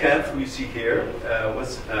 Daniel Kent, who you see here,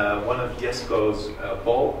 was one of Yesco's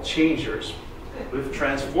bulb changers, with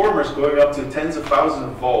transformers going up to tens of thousands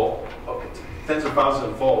of tens of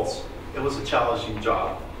thousands of volts, it was a challenging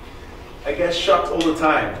job. I get shocked all the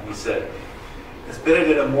time, he said. It's better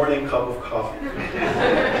than a morning cup of coffee.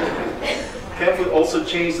 Kemp would also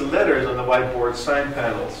change the letters on the whiteboard sign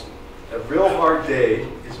panels. A real hard day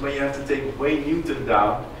is when you have to take Wayne Newton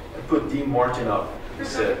down and put Dean Martin up, he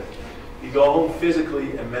said. You go home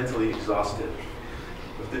physically and mentally exhausted.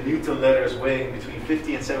 With the Newton letters weighing between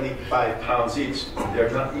 50 and 75 pounds each, they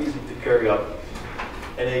are not easy to carry up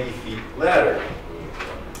an 80 feet ladder.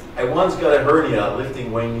 I once got a hernia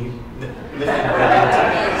lifting Wayne Newton, he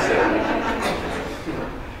said.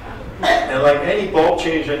 And like any bulb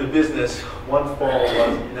changer in the business, one fall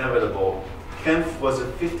was inevitable. Kempf was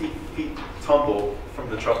a 50 feet tumble from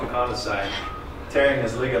the Tropicana sign, tearing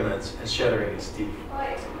his ligaments and shattering his teeth.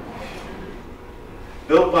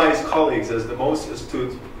 Built by his colleagues as the most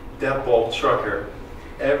astute dead bulb trucker,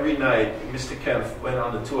 every night Mr. Kempf went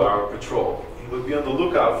on a 2-hour patrol. He would be on the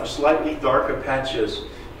lookout for slightly darker patches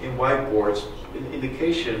in whiteboards, an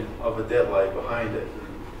indication of a deadlight behind it.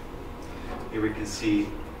 Here we can see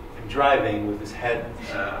him driving with his head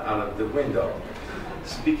out of the window.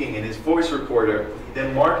 Speaking in his voice recorder, he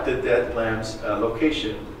then marked the dead lamp's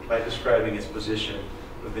location by describing its position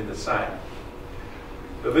within the sign.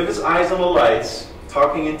 But with his eyes on the lights,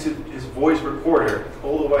 talking into his voice recorder,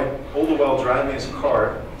 all the while driving his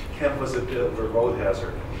car, Kemp was a bit of a road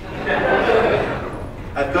hazard.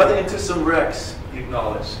 I've gotten into some wrecks, he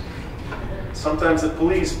acknowledged. Sometimes the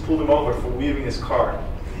police pulled him over for weaving his car.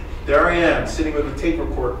 There I am, sitting with a tape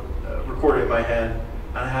recorder in my hand,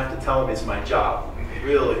 and I have to tell him it's my job.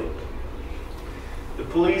 Really. The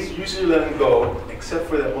police usually let him go, except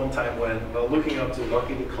for that one time when, while looking up to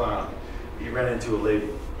Lucky the Clown, he ran into a lady.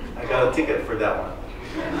 I got a ticket for that one.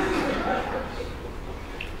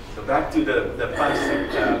 So back to the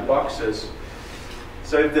plastic boxes.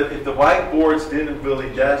 So if the whiteboards didn't really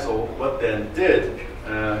dazzle, what then did?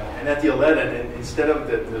 And at the Aladdin, instead of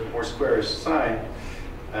the more squarish sign,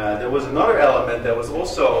 there was another element that was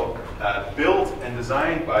also built and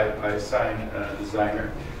designed by a sign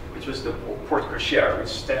designer, which was the porte cochere, which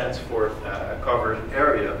stands for a covered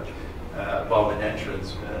area above an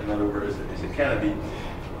entrance. In other words, is a canopy.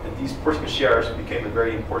 And these porte cocheres became a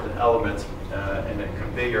very important element and a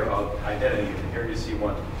conveyor of identity. And here you see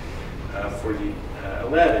one for the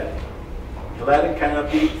Aladdin. The Aladdin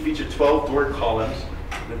canopy featured 12 door columns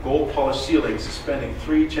with gold polished ceilings suspending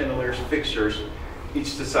 3 chandelier fixtures,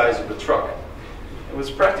 each the size of a truck. It was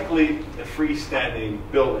practically a freestanding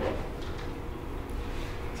building.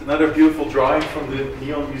 It's another beautiful drawing from the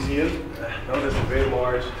Neon Museum, known as the very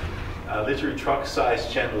large, literally truck-sized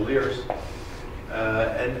chandeliers.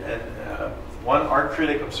 One art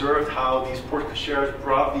critic observed how these porte cocheres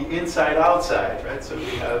brought the inside outside, right? So we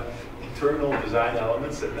have internal design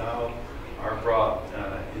elements that now are brought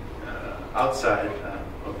outside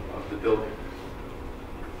of the building.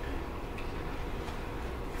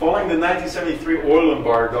 Following the 1973 oil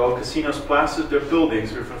embargo, casinos plastered their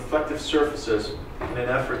buildings with reflective surfaces in an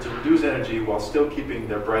effort to reduce energy while still keeping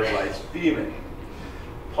their bright lights beaming.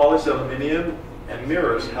 Polished aluminum and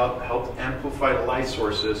mirrors helped amplify the light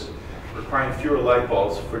sources, requiring fewer light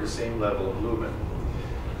bulbs for the same level of lumen.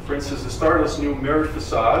 For instance, the Stardust new mirrored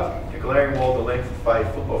facade, a glaring wall the length of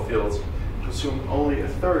 5 football fields, consumed only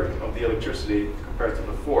 1/3 of the electricity compared to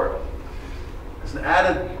before. As an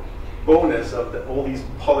added bonus of all these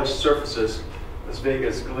polished surfaces, Las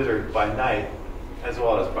Vegas glittered by night as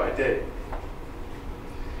well as by day.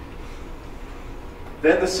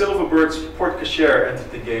 Then the Silverbird's porte cochere entered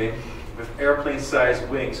the game with airplane-sized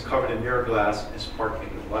wings covered in mirror glass and sparkling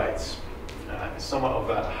lights. Somewhat of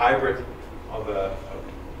a hybrid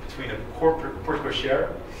between a porte cochere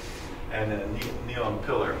and a neon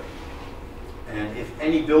pillar. And if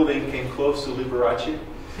any building came close to Liberace,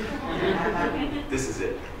 this is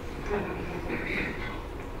it.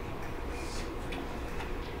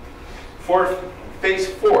 For phase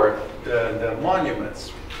 4, the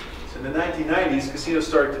monuments. So in the 1990s, casinos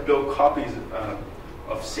started to build copies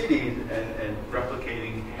of cities and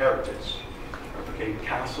replicating heritage. Replicating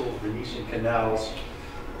castles, Venetian canals,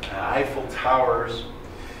 Eiffel Towers.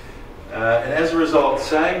 And as a result,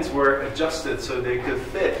 signs were adjusted so they could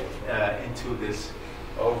fit into this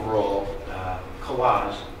overall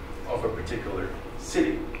collage of a particular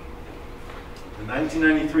city. In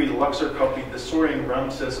 1993, Luxor copied the soaring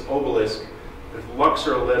Ramses obelisk with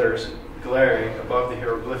Luxor letters glaring above the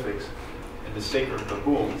hieroglyphics and the sacred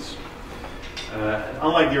baboons. And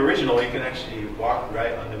unlike the original, you can actually walk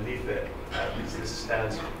right underneath it because this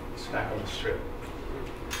stands smack on the strip.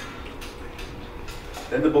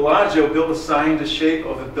 Then the Bellagio built a sign the shape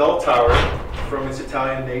of a bell tower from its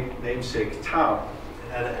Italian namesake town.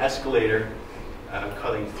 It had an escalator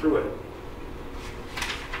cutting through it.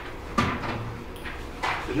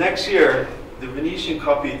 The next year, the Venetian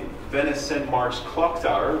copied Venice St. Mark's clock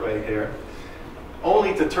tower right here,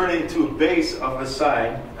 only to turn it into a base of a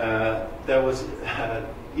sign that was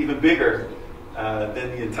even bigger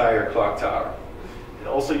than the entire clock tower. It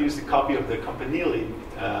also used a copy of the Campanile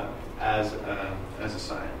as a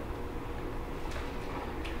sign.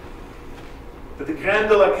 But the crème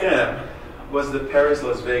de la crème was the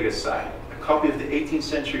Paris-Las Vegas sign, a copy of the 18th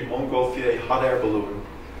century Montgolfier hot air balloon.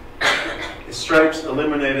 Its stripes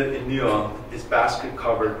illuminated in neon, its basket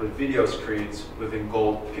covered with video screens within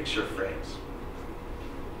gold picture frames.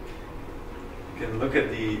 You can look at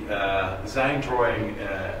the design drawing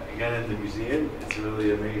again in the museum. It's a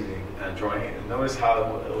really amazing drawing. And notice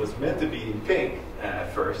how it was meant to be in pink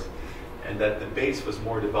at first, and that the base was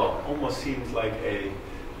more developed. Almost seems like a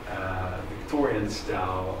Victorian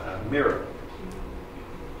style mirror.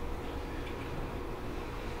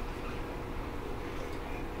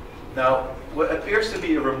 Now, what appears to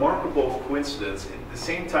be a remarkable coincidence, at the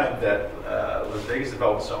same time that Las Vegas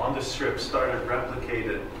developed, so on the strip started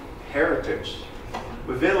replicated heritage.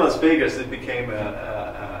 Within Las Vegas, it became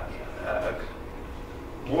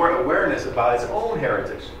more awareness about its own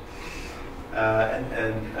heritage.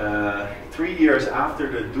 And 3 years after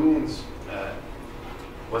the dunes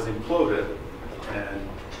was imploded, and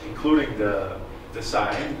including the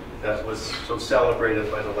sign that was so celebrated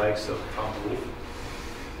by the likes of Tom Wolfe,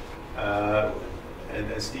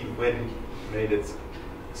 and Steve Wynn made it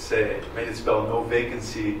spell no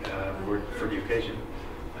vacancy for the occasion.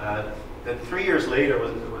 That 3 years later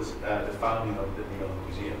was the founding of the Neon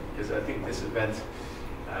Museum, because I think this event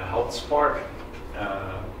helped spark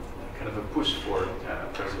kind of a push for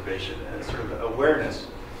preservation and sort of awareness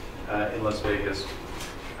in Las Vegas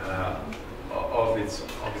of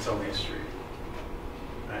its own history.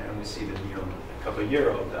 And we see the Neon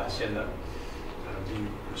Caballero of the Hacienda being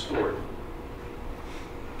restored.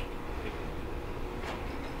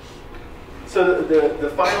 So the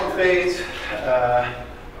final phase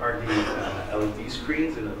are the LED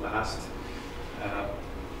screens, and it lasts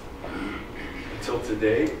until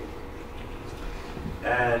today.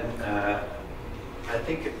 And I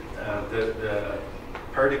think the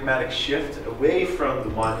paradigmatic shift away from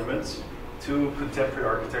the monuments to contemporary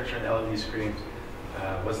architecture and LED screens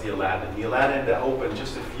was the Aladdin. The Aladdin that opened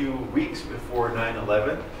just a few weeks before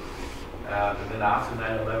 9/11, but then after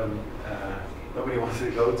 9/11, nobody wanted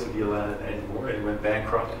to go to the Aladdin anymore, and it went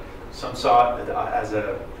bankrupt. Some saw it as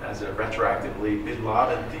a retroactively Bin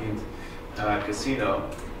Laden themed casino,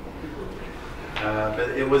 but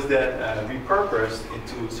it was then repurposed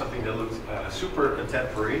into something that looked super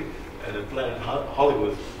contemporary, the Planet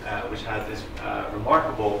Hollywood, which had this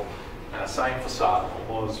remarkable sign facade,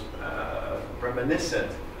 almost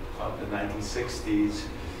reminiscent of the 1960s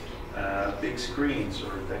big screens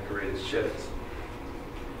or decorated sheds.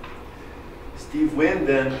 Steve Wynn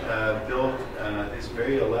then built this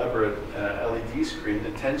very elaborate LED screen,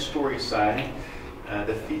 a 10-story sign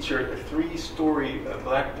that featured a 3-story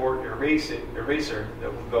blackboard eraser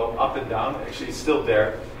that would go up and down. Actually, it's still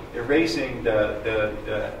there, erasing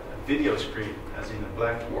the video screen, as in a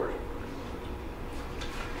blackboard.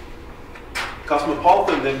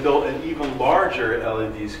 Cosmopolitan then built an even larger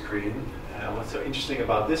LED screen. What's so interesting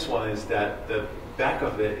about this one is that the back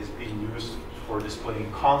of it is being used for displaying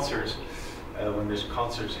concerts when there's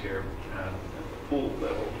concerts here at the pool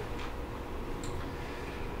level.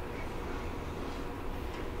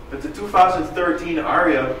 But the 2013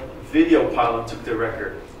 ARIA video pylon took the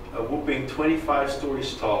record, a whooping 25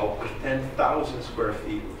 stories tall with 10,000 square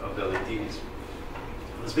feet of LEDs.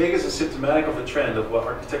 Las Vegas is symptomatic of a trend of what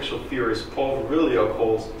architectural theorist Paul Virilio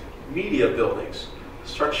calls media buildings,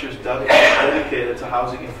 structures dedicated to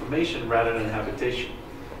housing information rather than habitation.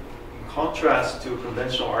 In contrast to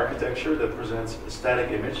conventional architecture that presents a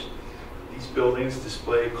static image, these buildings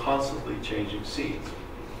display constantly changing scenes.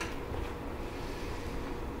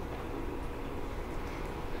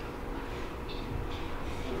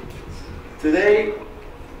 Today,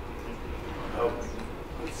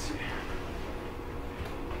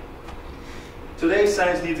 Today,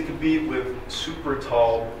 signs need to compete with super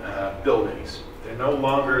tall buildings. They're no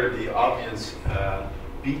longer the obvious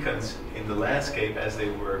beacons in the landscape as they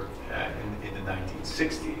were in the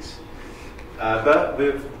 1960s. But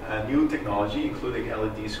with new technology, including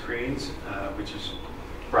LED screens, which is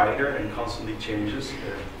brighter and constantly changes,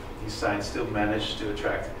 these signs still manage to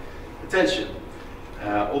attract attention.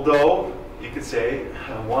 Although, you could say,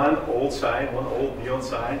 one old neon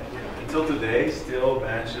sign, until today, still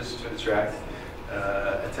manages to attract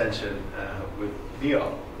attention with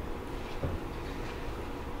neon.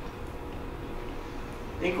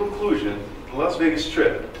 In conclusion, the Las Vegas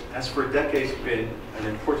Strip has for decades been an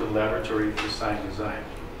important laboratory for sign design.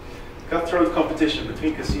 Cutthroat competition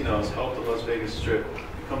between casinos helped the Las Vegas Strip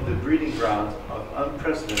become the breeding ground of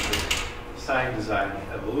unprecedented sign design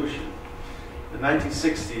evolution. In the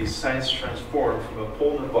 1960s, signs transformed from a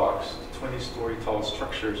pole-in-the-box to 20-story tall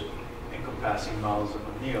structures encompassing miles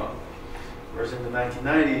of neon. Whereas in the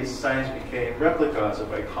 1990s, signs became replicas of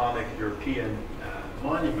iconic European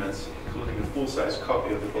monuments, including a full-size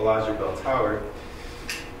copy of the Bellagio Bell Tower.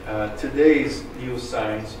 Today's new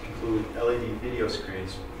signs include LED video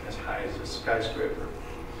screens as high as a skyscraper.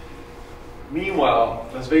 Meanwhile,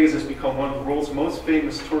 Las Vegas has become one of the world's most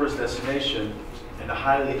famous tourist destinations and a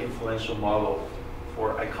highly influential model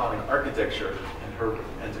for iconic architecture and urban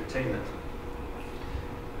entertainment.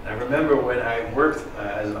 I remember when I worked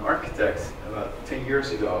as an architect about 10 years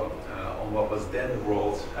ago on what was then the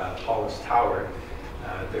world's tallest tower,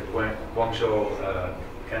 the Guangzhou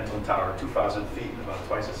Canton Tower, 2,000 feet, about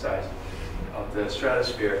twice the size of the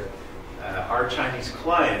stratosphere. Our Chinese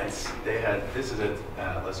clients, they had visited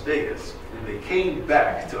Las Vegas, and they came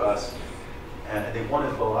back to us and they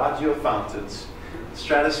wanted Bellagio fountains,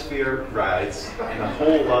 stratosphere rides, and a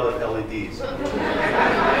whole lot of LEDs.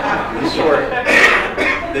 In short,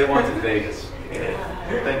 they wanted Vegas.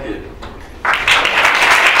 Thank you.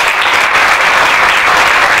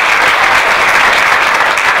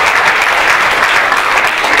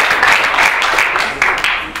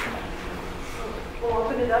 We'll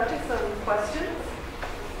open it up to some questions.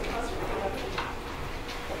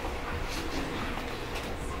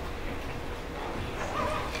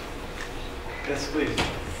 Yes, please.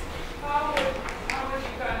 How would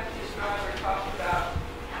you kind of describe or talk about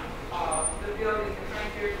the building, the Frank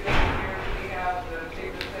building here? We have the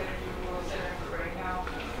Paper Center, Google Center for right now.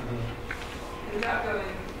 And that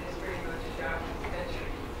building is pretty much a Japanese convention.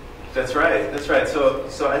 That's right. That's right.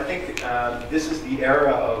 So I think this is the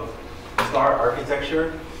era of star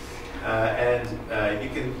architecture, and you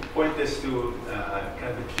can point this to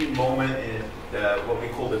kind of a key moment in what we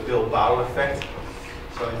call the Bilbao effect.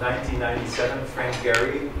 So in 1997, Frank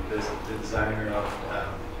Gehry, the designer of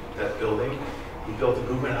that building, he built the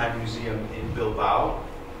Guggenheim Museum in Bilbao.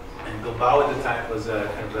 And Bilbao at the time was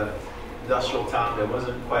a kind of an industrial town that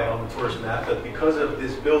wasn't quite on the tourist map, but because of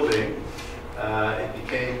this building, it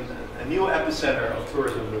became a new epicenter of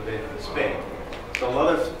tourism within Spain. So a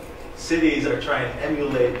lot of cities are trying to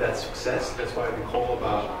emulate that success. That's why we call it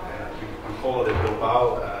the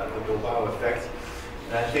Bilbao effect.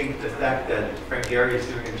 And I think the fact that Frank Gehry is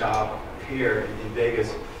doing a job here in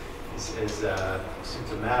Vegas is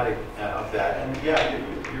symptomatic of that. And yeah,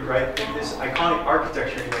 you're right. This iconic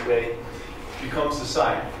architecture, in a way, becomes the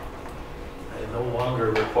sign. It no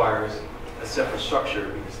longer requires a separate structure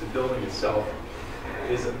because the building itself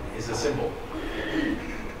is a symbol.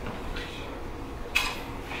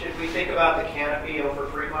 Should we think about the canopy over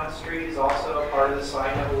Fremont Street as also part of the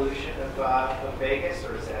sign evolution of Vegas,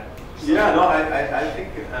 or is that? Yeah, no, I think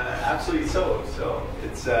absolutely so. So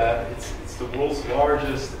it's the world's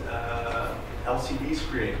largest LCD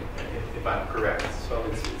screen, if I'm correct. So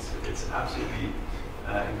it's absolutely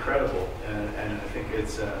incredible, and I think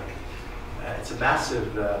it's a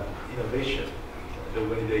massive innovation. The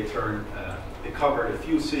way they covered a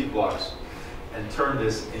few city blocks and turned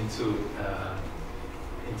this into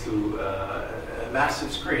a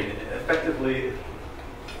massive screen. Effectively,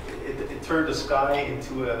 it turned the sky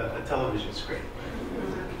into a television screen.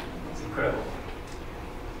 It's incredible.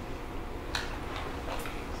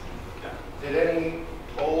 Did any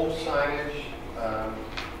old signage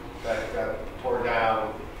that got torn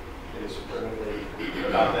down is permanently,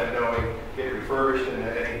 without them knowing, get refurbished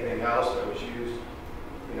into anything else that was used,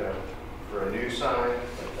 for a new sign?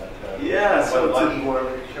 Yeah, so the lucky one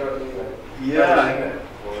that you showed me.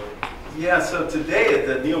 Yeah, so today at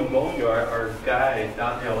the Neil Boneyard, our guide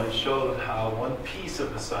Daniel, he showed how one piece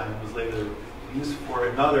of the sign was later used for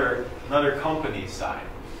another company's sign,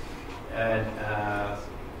 and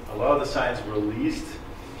a lot of the signs were leased,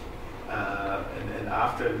 and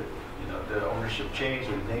after the ownership changed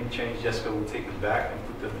or the name changed, Jessica would take them back and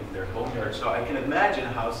put them in their boneyard. So I can imagine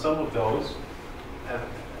how some of those have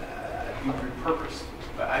been repurposed,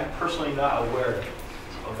 but I'm personally not aware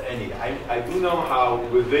of any. I do know how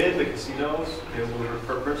within the casinos they were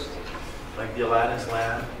repurposed, like the Aladdin's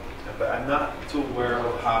Lamp, but I'm not too aware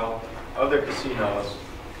of how other casinos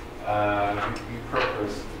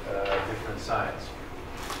repurposed different signs.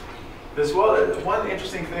 There's one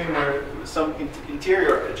interesting thing where some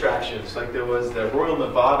interior attractions, like there was the Royal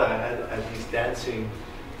Nevada had these dancing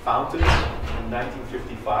fountains in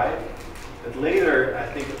 1955 that later, I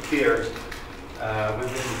think, appeared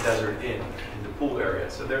within the Desert Inn in the pool area.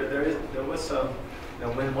 So there was some,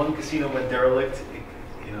 when one casino went derelict,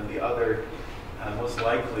 the other most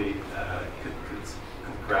likely could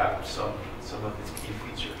grab some of its key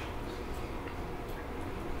features.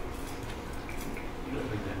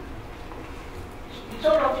 You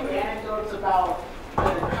told a few anecdotes about the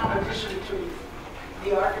competition between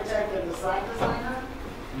the architect and the sign designer.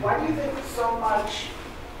 Why do you think so much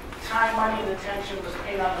time, money, and attention was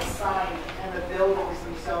paid on the sign and the buildings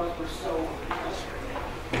themselves were so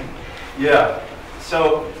frustrating? Yeah.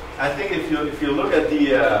 So I think if you look at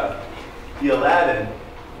the Aladdin,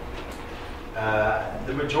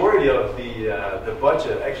 the majority of the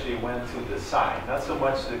budget actually went to the sign, not so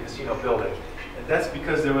much the casino building. And that's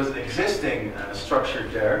because there was an existing structure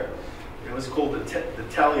there. It was called the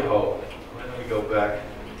tally ho. Why don't we go back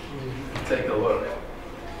and take a look?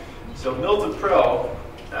 So Milton Prell,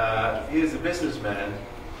 he is a businessman,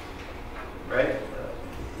 right?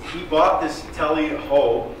 He bought this tally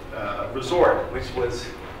ho resort, which was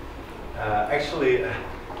actually a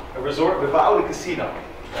resort without a casino,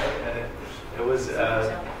 right? And it was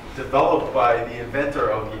developed by the inventor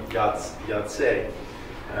of Yahtzee,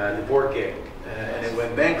 the board game, and it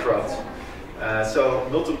went bankrupt. So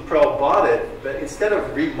Milton Prell bought it, but instead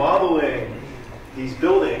of remodeling these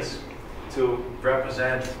buildings to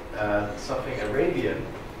represent something Arabian,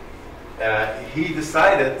 he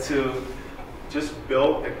decided to just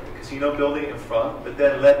build a casino building in front, but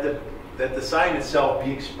then let the sign itself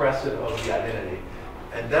be expressive of the identity.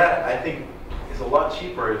 And that, I think, is a lot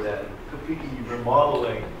cheaper than completely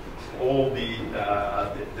remodeling all the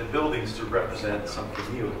buildings to represent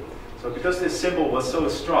something new. So because this symbol was so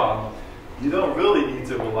strong, you don't really need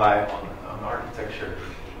to rely on architecture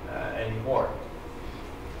anymore.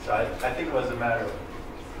 So I think it was a matter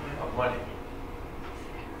of money.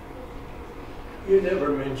 You never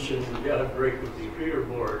mentioned the outbreak of the reader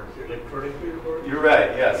board, the electronic reader board. You're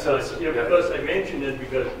right, yeah. So, because I mentioned it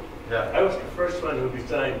because I was the first one who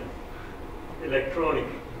designed electronic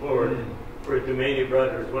board for Domaney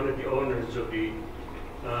Brothers, one of the owners of the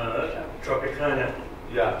Tropicana.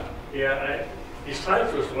 Yeah. Yeah, his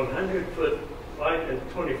size was 100 foot wide and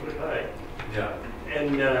 20 foot high. Yeah.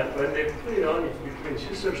 And when they put it on, it's between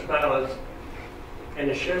Caesar's Palace and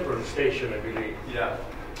the Chevron station, I believe. Yeah.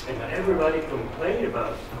 And everybody complained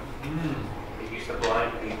about it. They used to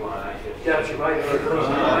blind people on I-50. Yeah, that's right.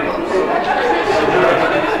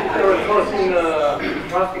 They were causing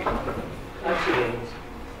traffic accidents.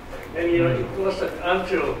 And it wasn't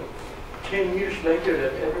until 10 years later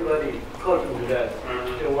that everybody caught into that.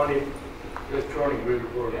 They wanted electronic reader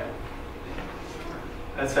board. Yeah.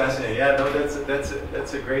 That's fascinating. Yeah, no,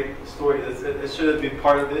 that's a great story. It should have been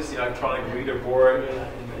part of this, the electronic reader board in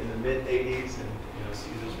the mid '80s, and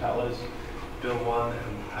Caesar's Palace built one.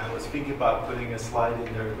 And I was thinking about putting a slide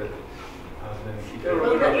in there, but I was going to keep it.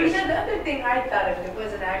 Well, the other thing I thought of, it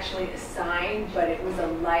wasn't actually a sign, but it was a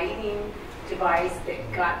lighting device that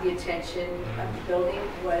got the attention of the building,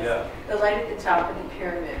 was the light at the top of the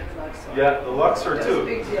pyramid of Luxor. Yeah, the Luxor that too. was a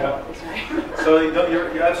big deal at the time. So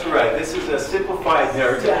you're absolutely right. This is a simplified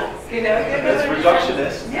narrative. It's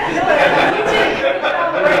reductionist. Yeah, no, you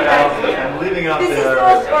did. I'm leaving out This is the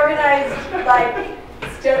most organized,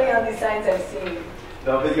 study on these signs I've seen.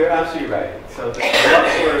 No, but you're absolutely right. So the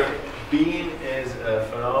Luxor beam is a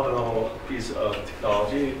phenomenal piece of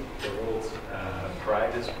technology. The world's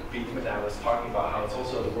brightest beam, and I was talking about how it's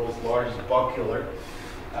also the world's largest bug killer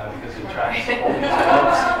because it attracts all these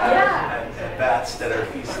bugs and bats that are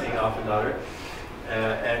feasting off another,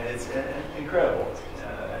 and it's incredible. I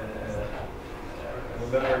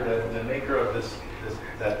remember the maker of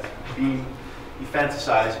that beam, he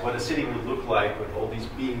fantasized what a city would look like with all these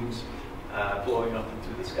beams blowing up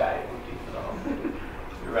into the sky. It would be phenomenal.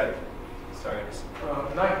 You're right. Sorry.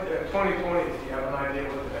 2020, do you have an idea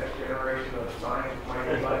what the next generation of science might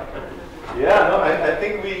be like? Yeah, no, I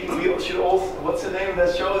think we should also, what's the name of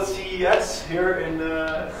that show? CES here in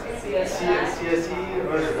CSE?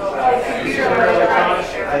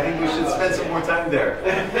 I think we should spend some more time there.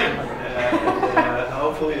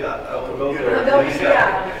 Hopefully I'll go there.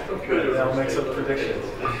 I'll make some predictions.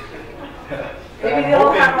 Maybe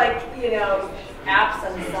they'll have apps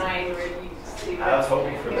on the sign where you see I was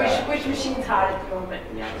hoping for that. which machine's hot at the moment.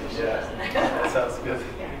 Yeah, that sounds good.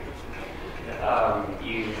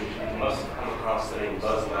 You must have come across the name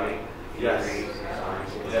Buzz Lenny. Yes.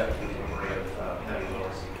 Yeah.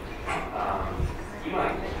 You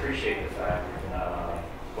might appreciate the fact,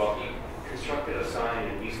 he constructed a sign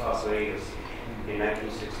in East Las Vegas in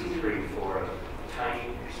 1963 for a tiny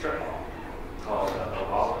strip mall called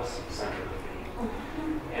Ovalis Center.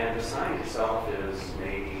 And the sign itself is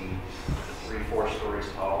maybe 3/4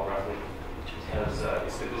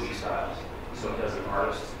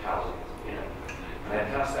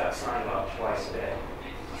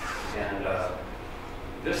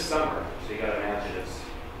 this summer, so you got to imagine it's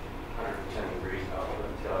 110 degrees out,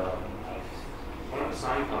 but one of the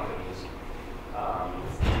sign companies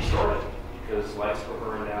restored it because lights were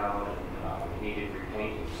burned out and needed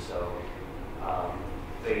repainting. So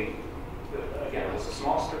again, it was a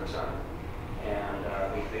small strip center, and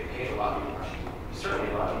they paid a lot of money,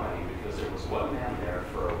 certainly a lot of money, because there was one man there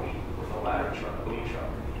for a week with a ladder truck, a boom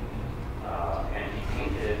truck, and he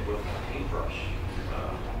painted it with a paintbrush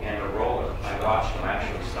and a roller. I watched him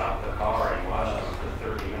actually stop the car and watch him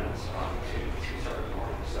for 30 minutes on two started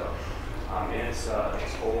morning. So, and it's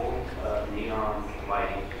old neon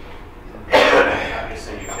lighting. I'm just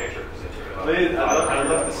sending you a picture because it's really I'd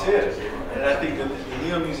love to see it. And I think the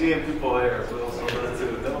Neon Museum people here will also want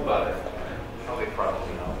to know about it. They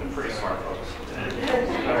probably know. They're pretty smart folks. All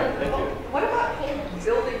right, thank you. What about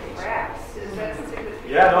building wraps? Is that something that?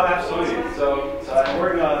 Yeah, no, absolutely. So I'm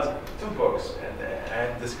working on 2 books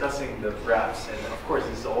and discussing the wraps, and of course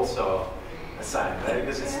it's also a sign, right?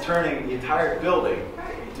 Because it's turning the entire building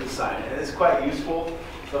into a sign, and it's quite useful.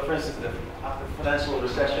 So for instance, after the financial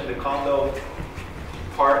recession, the condo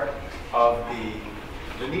part of the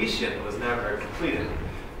Venetian was never completed.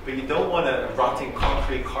 But you don't want a rotting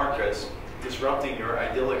concrete carcass disrupting your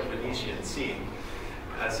idyllic Venetian scene.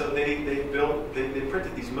 So they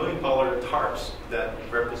printed these $1 million tarps that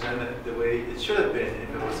represented the way it should have been if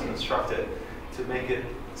it was constructed to make it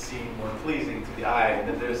seem more pleasing to the eye. And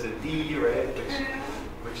then there's a D, right,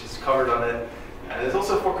 which is covered on it. And there's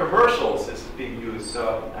also for commercials this is being used.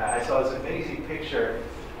 So I saw this amazing picture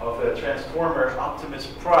of a Transformer Optimus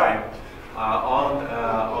Prime on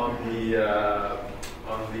the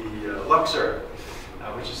Luxor,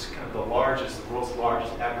 which is kind of the world's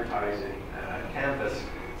largest advertising canvas.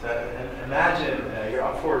 So imagine you're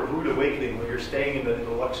up for a rude awakening when you're staying in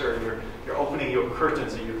the Luxor. You're opening your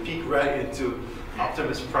curtains and you peek right into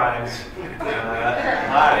Optimus Prime's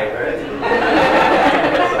eye, right?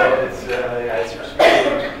 So it's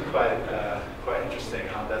really quite interesting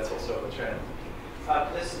how that's also a trend.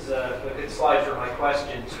 This is a good slide for my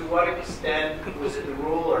question. To what extent was it the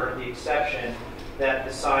rule or the exception that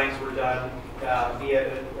the signs were done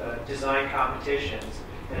via design competitions?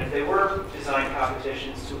 And if they were design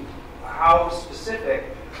competitions, to how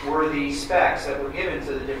specific were the specs that were given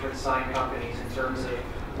to the different sign companies in terms of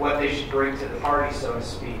what they should bring to the party, so to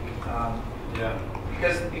speak? Yeah.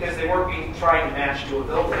 Because they weren't trying to match to a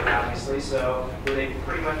building, obviously. So were they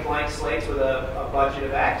pretty much blank slates with a budget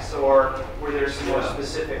of X, or were there some more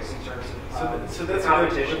specifics in terms of so that's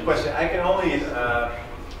competition? a good question. I can only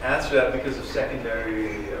answer that because of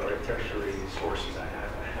secondary or tertiary sources.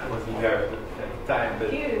 I wasn't there at the time,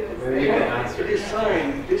 but maybe you can answer. The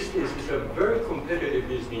design business is a very competitive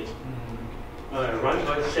business. Run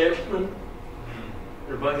by salesmen,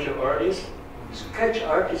 a bunch of artists, sketch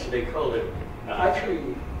artists they call it.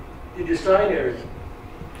 Actually, the designers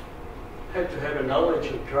have to have a knowledge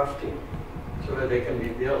of drafting so that they can be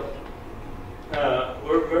built.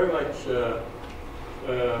 We're very much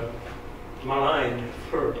maligned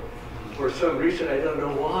for some reason, I don't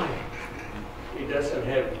know why. It doesn't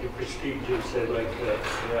have the prestige of, say, like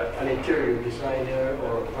an interior designer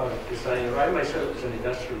or a product designer. I myself is an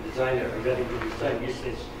industrial designer. I got into the design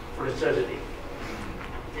business for necessity.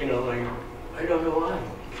 You know, I don't know why.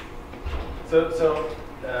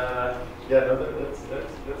 Yeah, no, that's a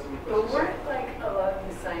good But question. weren't like a lot of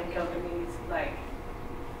the sign companies like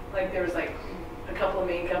there was like a couple of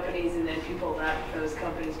main companies, and then people left those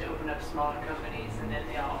companies to open up smaller companies, and then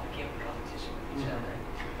they all became in competition with each other.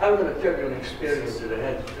 I'm going to tell you an experience that I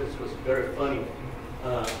had. This was very funny.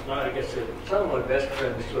 Like I said, some of my best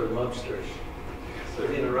friends were mobsters. So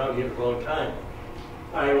they've been around here for a long time.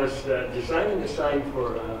 I was designing a sign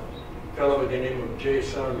for a fellow by the name of Jay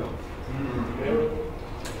Sarno.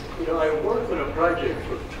 You know, I worked on a project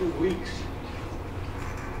for 2 weeks.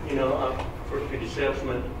 You know, for the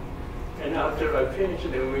salesman. And after I finished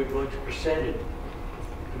it, we were going to present it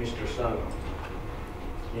to Mr. Sarno.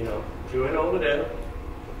 You know, we went over there,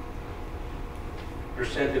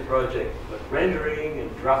 present the project, but rendering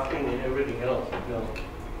and drafting and everything else. You know,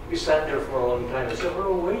 we sat there for a long time. I said, what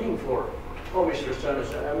are we waiting for? Oh, Mr. Sarno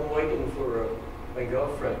said, I'm waiting for my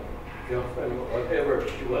girlfriend, whatever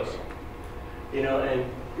she was. You know, and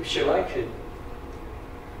if she likes it,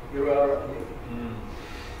 you are,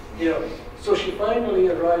 you know. So she finally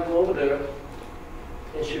arrived over there,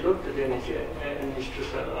 and she looked at it, and Mr.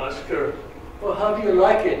 Sarno asked her, well, how do you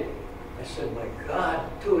like it? I said, my God,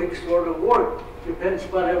 2 weeks worth of work. Depends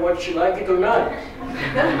upon whether she like it or not.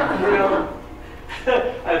 You know,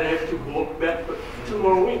 I'd have to walk back for 2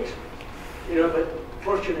 more weeks. You know, but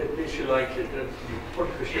fortunately she liked it, and she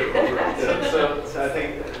worked with her over it. So I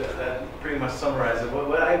think that pretty much summarizes it.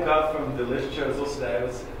 What I got from the literature was also that it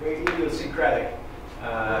was a very idiosyncratic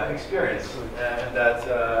experience, and that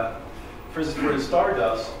for the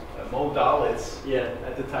Stardust, Mo Dalitz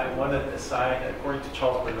at the time wanted a sign, according to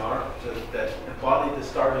Charles Bernard, that embodied the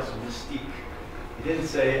Stardust mystique. He didn't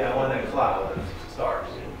say, I want a cloud of stars,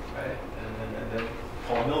 right? And then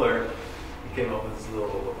Paul Miller came up with this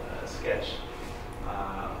little sketch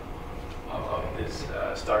of this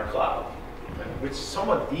star cloud, right, which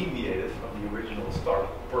somewhat deviated from the original star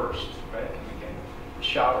burst, right? It became a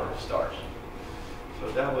shower of stars.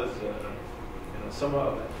 So that was some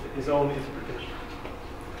of his own interpretation.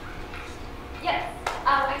 Yes,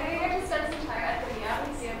 I know you're going to spend some time at the Neon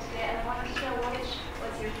Museum today, and I wanted to know which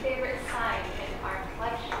was your favorite sign in our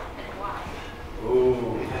collection and why.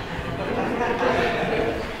 Ooh,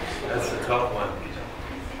 that's a tough one.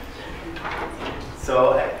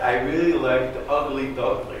 So I really like the ugly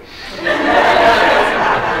duckling. So I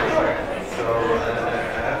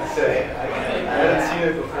have to say, I hadn't seen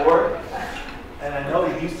it before, and I know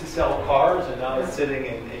it used to sell cars, and now it's sitting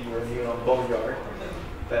in your Neon boneyard.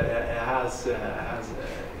 But it has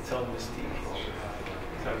its own mystique.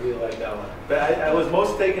 So I really like that one. But I was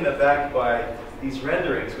most taken aback by these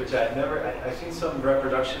renderings, which I've seen some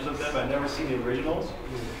reproductions of them. I've never seen the originals.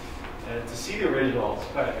 And to see the originals,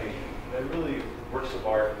 it really works of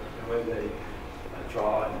art, the way they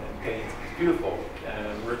draw and paint. It's beautiful.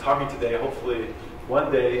 And we're talking today, hopefully one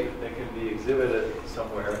day they can be exhibited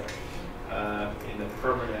somewhere in a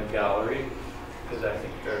permanent gallery, because I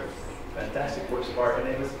think they're fantastic works of art, and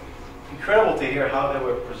it was incredible to hear how they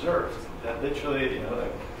were preserved. That literally,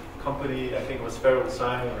 the company, I think it was Federal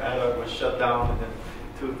Design or Adog, was shut down, and then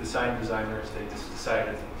two design designers, they just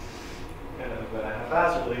decided,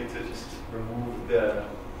 haphazardly to just remove the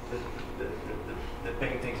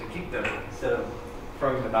paintings and keep them instead of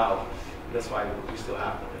throwing them out. That's why we still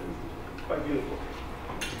have them. It's quite beautiful.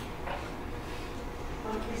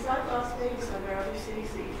 Besides Las Vegas, are there other cities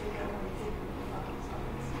that you think I want to take?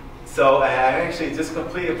 So I actually just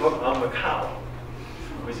completed a book on Macau,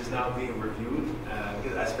 which is now being reviewed.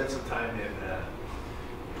 Because I spent some time in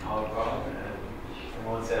Hong Kong, and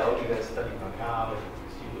everyone said, "Oh, you guys study Macau,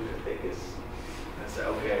 you look at Vegas." And I said,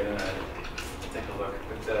 "Okay, then I take a look."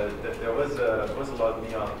 But there was a lot of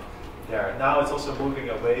neon there. Now it's also moving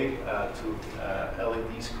away to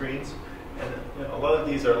LED screens, and a lot of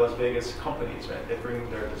these are Las Vegas companies, right? They bring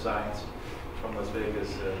their designs from Las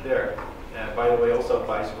Vegas there. And by the way, also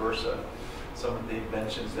vice versa. Some of the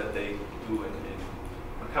inventions that they do in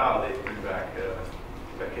Macau, they bring back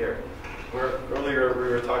here. Earlier we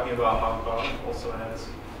were talking about Hong Kong, also has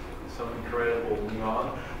some incredible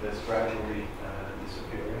neon that's gradually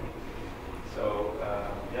disappearing. So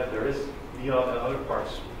there is neon in other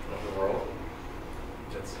parts of the world.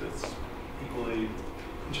 That's equally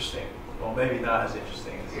interesting. Well, maybe not as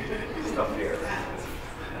interesting as the stuff here.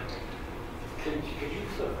 Could you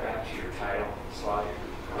flip back to your title slide?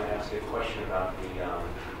 I want to ask you a question about the,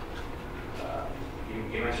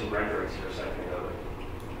 you mentioned renderings here a second ago.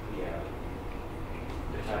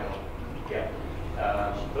 The title. Yeah.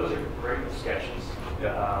 Those are great sketches.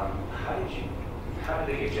 Yeah. How did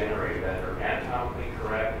they get generated? That are anatomically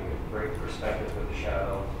correct and get great perspective of the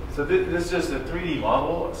shadow? So this is just a 3D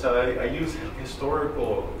model. So I use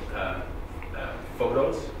historical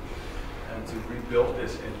photos and to rebuild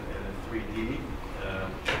this in 3D,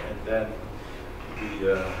 and then we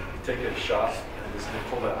take a shot, and this is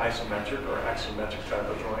called an isometric or axiometric type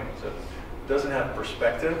of drawing. So it doesn't have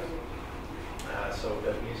perspective, so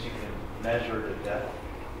that means you can measure the depth.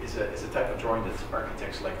 It's a type of drawing that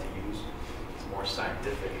architects like to use. It's more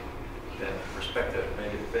scientific than perspective.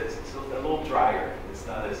 Maybe it's a little drier. It's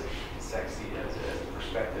not as sexy as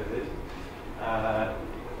perspective is.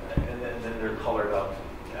 And then they're colored up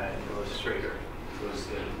in Illustrator. Was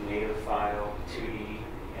the native file 2D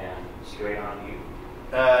and straight on you?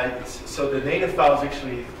 So the native file is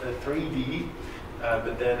actually 3D,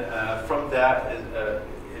 but then from that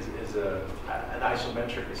is an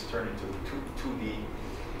isometric is turned into 2D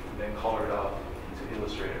and then colored up into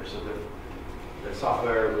Illustrator. So the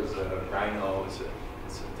software was Rhino. It's a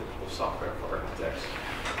typical software for architects.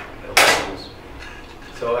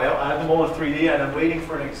 So I have them all in 3D, and I'm waiting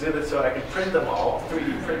for an exhibit so I can print them all,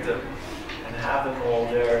 3D print them, and have them all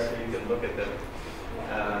there so you can look at them.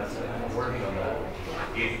 So I'm working on that.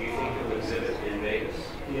 Do you think you'll exhibit in Vegas?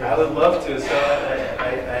 Yeah. I would love to. So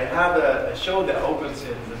I have a show that opens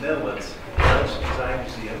in the Netherlands, the Dutch Design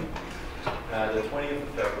Museum, the 20th of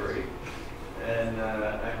February. And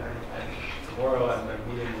tomorrow I'm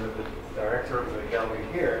meeting with the director of the gallery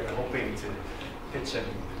here, and I'm hoping to pitching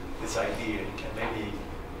this idea and maybe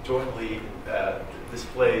jointly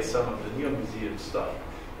display some of the Neo Museum stuff.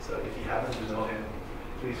 So if you happen to know him,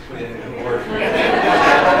 please put in a word.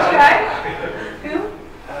 Who?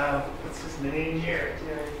 What's his name? Jared.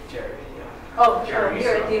 Jared. Yeah. Oh,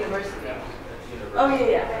 here at the university. Oh,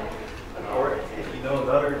 yeah. Or if you know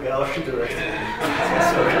another gallery director,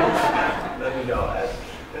 let me know.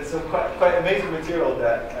 There's some quite amazing material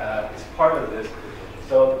that is part of this.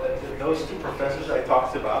 So those two professors I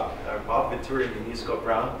talked about, Bob Venturi and Nisco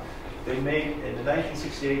Brown, they made, in the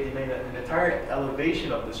 1968, they made an entire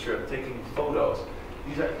elevation of the strip, taking photos.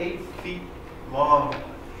 These are 8 feet long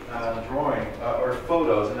drawing or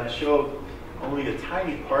photos, and I showed only a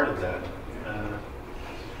tiny part of that.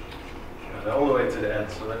 All the way to the end,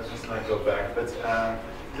 so let's just not go back. But these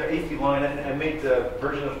are 8 feet long, and I made the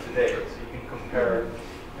version of today, so you can compare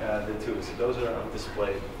the two. So those are on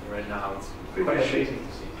display right now. It's quite amazing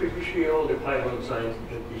to see. Could you show all the pylon signs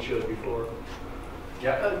that we showed before?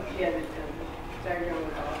 Yeah. Oh, yeah, the diagram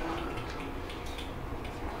with all of them.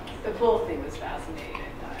 The whole thing was fascinating,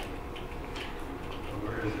 I thought.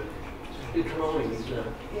 Where is it? The drawings.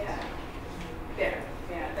 Yeah. There.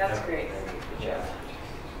 Yeah, that's great. Good job.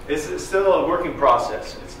 It's still a working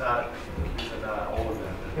process. It's not all of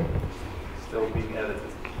them. Still being edited.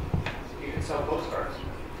 You can sell postcards.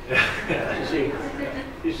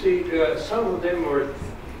 You see, some of them were.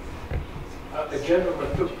 A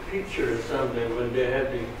gentleman took pictures of some of them when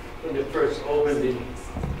they first opened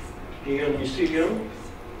the museum.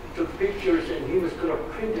 Took pictures, and he was going to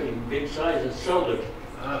print them in big size and sell them.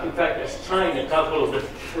 In fact, I signed a couple of them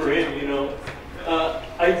for him. You know,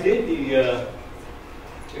 I did the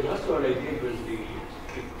last one I did was the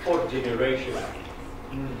 4th generation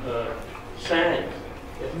sand.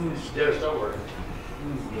 It's there somewhere.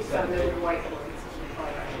 Some of the white ones.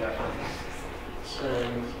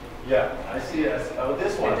 Sand. Yeah, I see. Oh,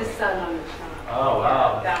 this one. With the sun on the top. Oh,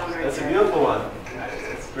 wow. That one right That's a there. beautiful one.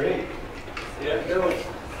 That's great. Yeah, that was.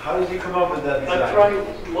 How did you come up with that design? I tried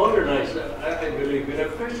to modernize that, I believe. When I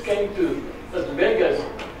first came to Las Vegas,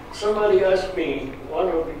 somebody asked me, one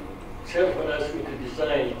of the salesmen asked me to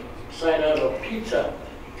sign out of pizza.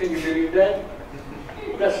 Can you believe that?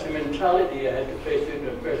 That's the mentality I had to face when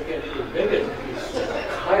I first came to Las Vegas.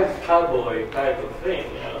 This cowboy type of thing,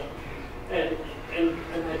 you know. And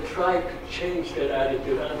I tried to change that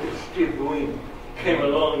attitude until Steve Boone came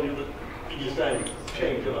along and the design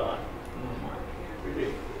changed a lot.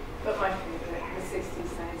 Really. But my favorite, the 60s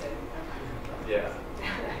signs, I remember. Yeah.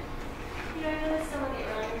 You know, I noticed some of the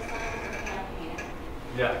earlier signs were kind of hand.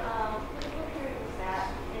 Yeah. What period was that?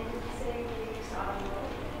 And did you say you used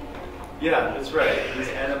automotive? Yeah, that's right. These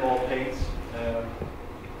animal paints,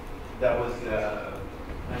 that was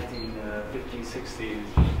 1950s, 60s.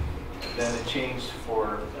 Then it changed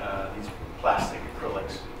for these plastic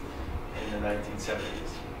acrylics in the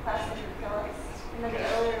 1970s. Plastic acrylics? And then the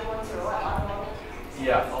earlier ones were what, automotive?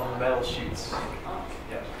 Yeah, on metal sheets. Oh.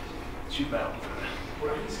 Yeah, sheet metal.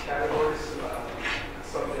 Were these categories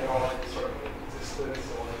something all sort of existence,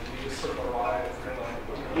 or did you just sort of arrive and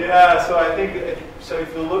like? Yeah, so I think so.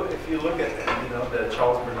 If you look at the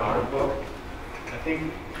Charles Bernard book, I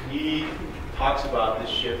think he talks about this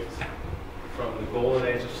shift from the golden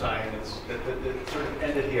age of science that sort of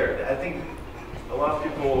ended here. I think a lot of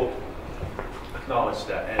people acknowledge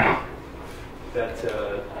that, and that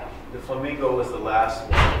the flamingo was the last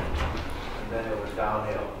one, and then it went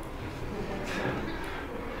downhill.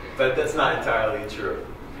 But that's not entirely true,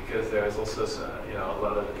 because there's also some, a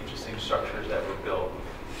lot of interesting structures that were built,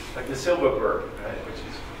 like the Silverberg, right, which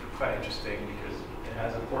is quite interesting because it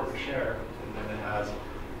has a porte-cochere and then it has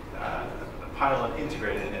a pylon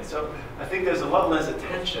integrated in it. So I think there's a lot less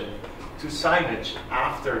attention to signage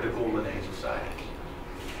after the golden age of signage.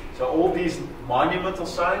 So all these monumental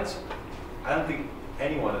signs, I don't think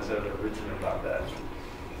anyone has ever written about that.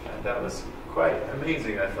 And that was quite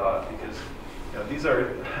amazing, I thought, because these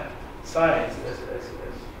are signs as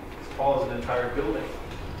tall as an entire building.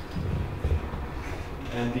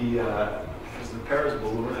 And the Paris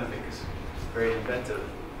balloon, I think, is a very inventive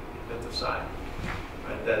sign.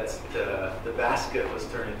 Right? That's the basket was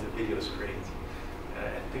turned into video screens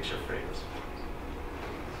and picture frames.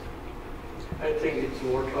 I think it's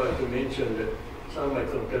worthwhile to mention that some of my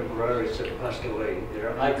contemporaries have passed away. They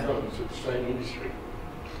are icons of the sign industry.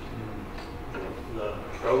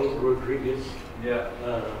 Raul Rodriguez,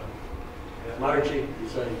 Margie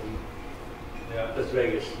designed Las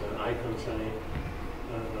Vegas icon sign.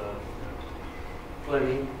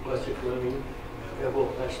 Fleming, Buster Fleming, they have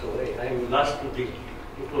all passed away. I'm last of the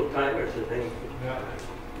timers, I think. Yeah.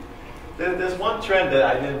 There's one trend that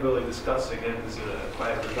I didn't really discuss. Again, this is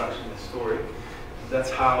quite a reductionist story. that's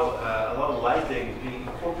how a lot of lighting is being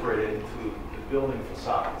incorporated into the building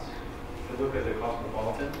facades. If you look at the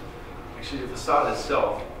Cosmopolitan, actually the facade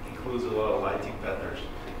itself includes a lot of lighting patterns.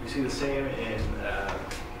 You see the same in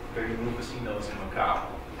very new casinos in Macau.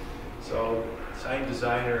 So sign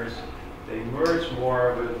designers, they merge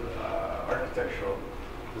more with architectural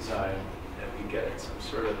design, and we get some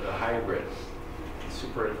sort of a hybrid,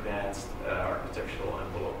 super advanced architectural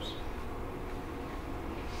envelopes.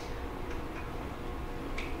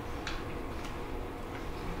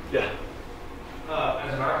 Yeah.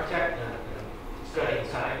 As an architect studying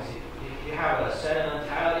signs, you have a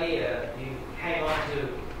sentimentality, you hang on to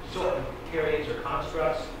certain periods or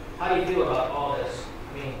constructs. How do you feel about all this?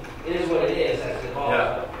 I mean, it is what it is as it evolves.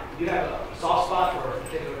 Yeah. Do you have a soft spot for a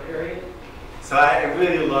particular period? So I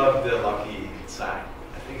really love the Lucky sign.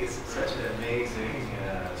 I think it's such an amazing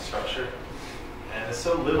structure, and there's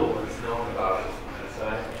so little that's known about it. So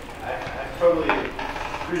I'm probably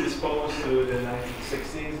predisposed to the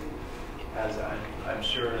 1960s, as I'm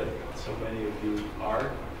sure that so many of you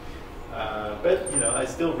are. But I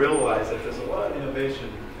still realize that there's a lot of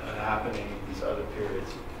innovation happening in these other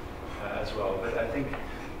periods as well. But I think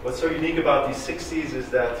what's so unique about these 60s is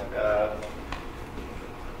that,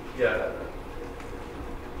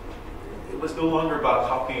 it was no longer about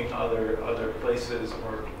copying other places,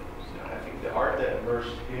 or I think the art that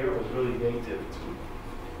emerged here was really native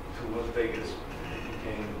to what Vegas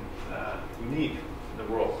became unique in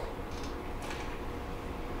the world.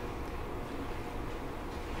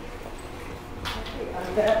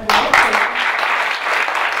 On that note,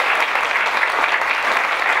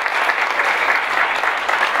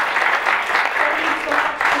 thank you so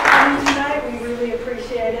much for coming tonight. We really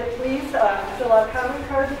appreciate it. Please fill out comment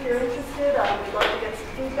cards if you're interested. We'd love to get some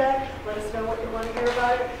feedback. Let us know what you want to hear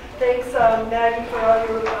about it. Thanks, Maggie, for all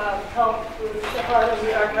your help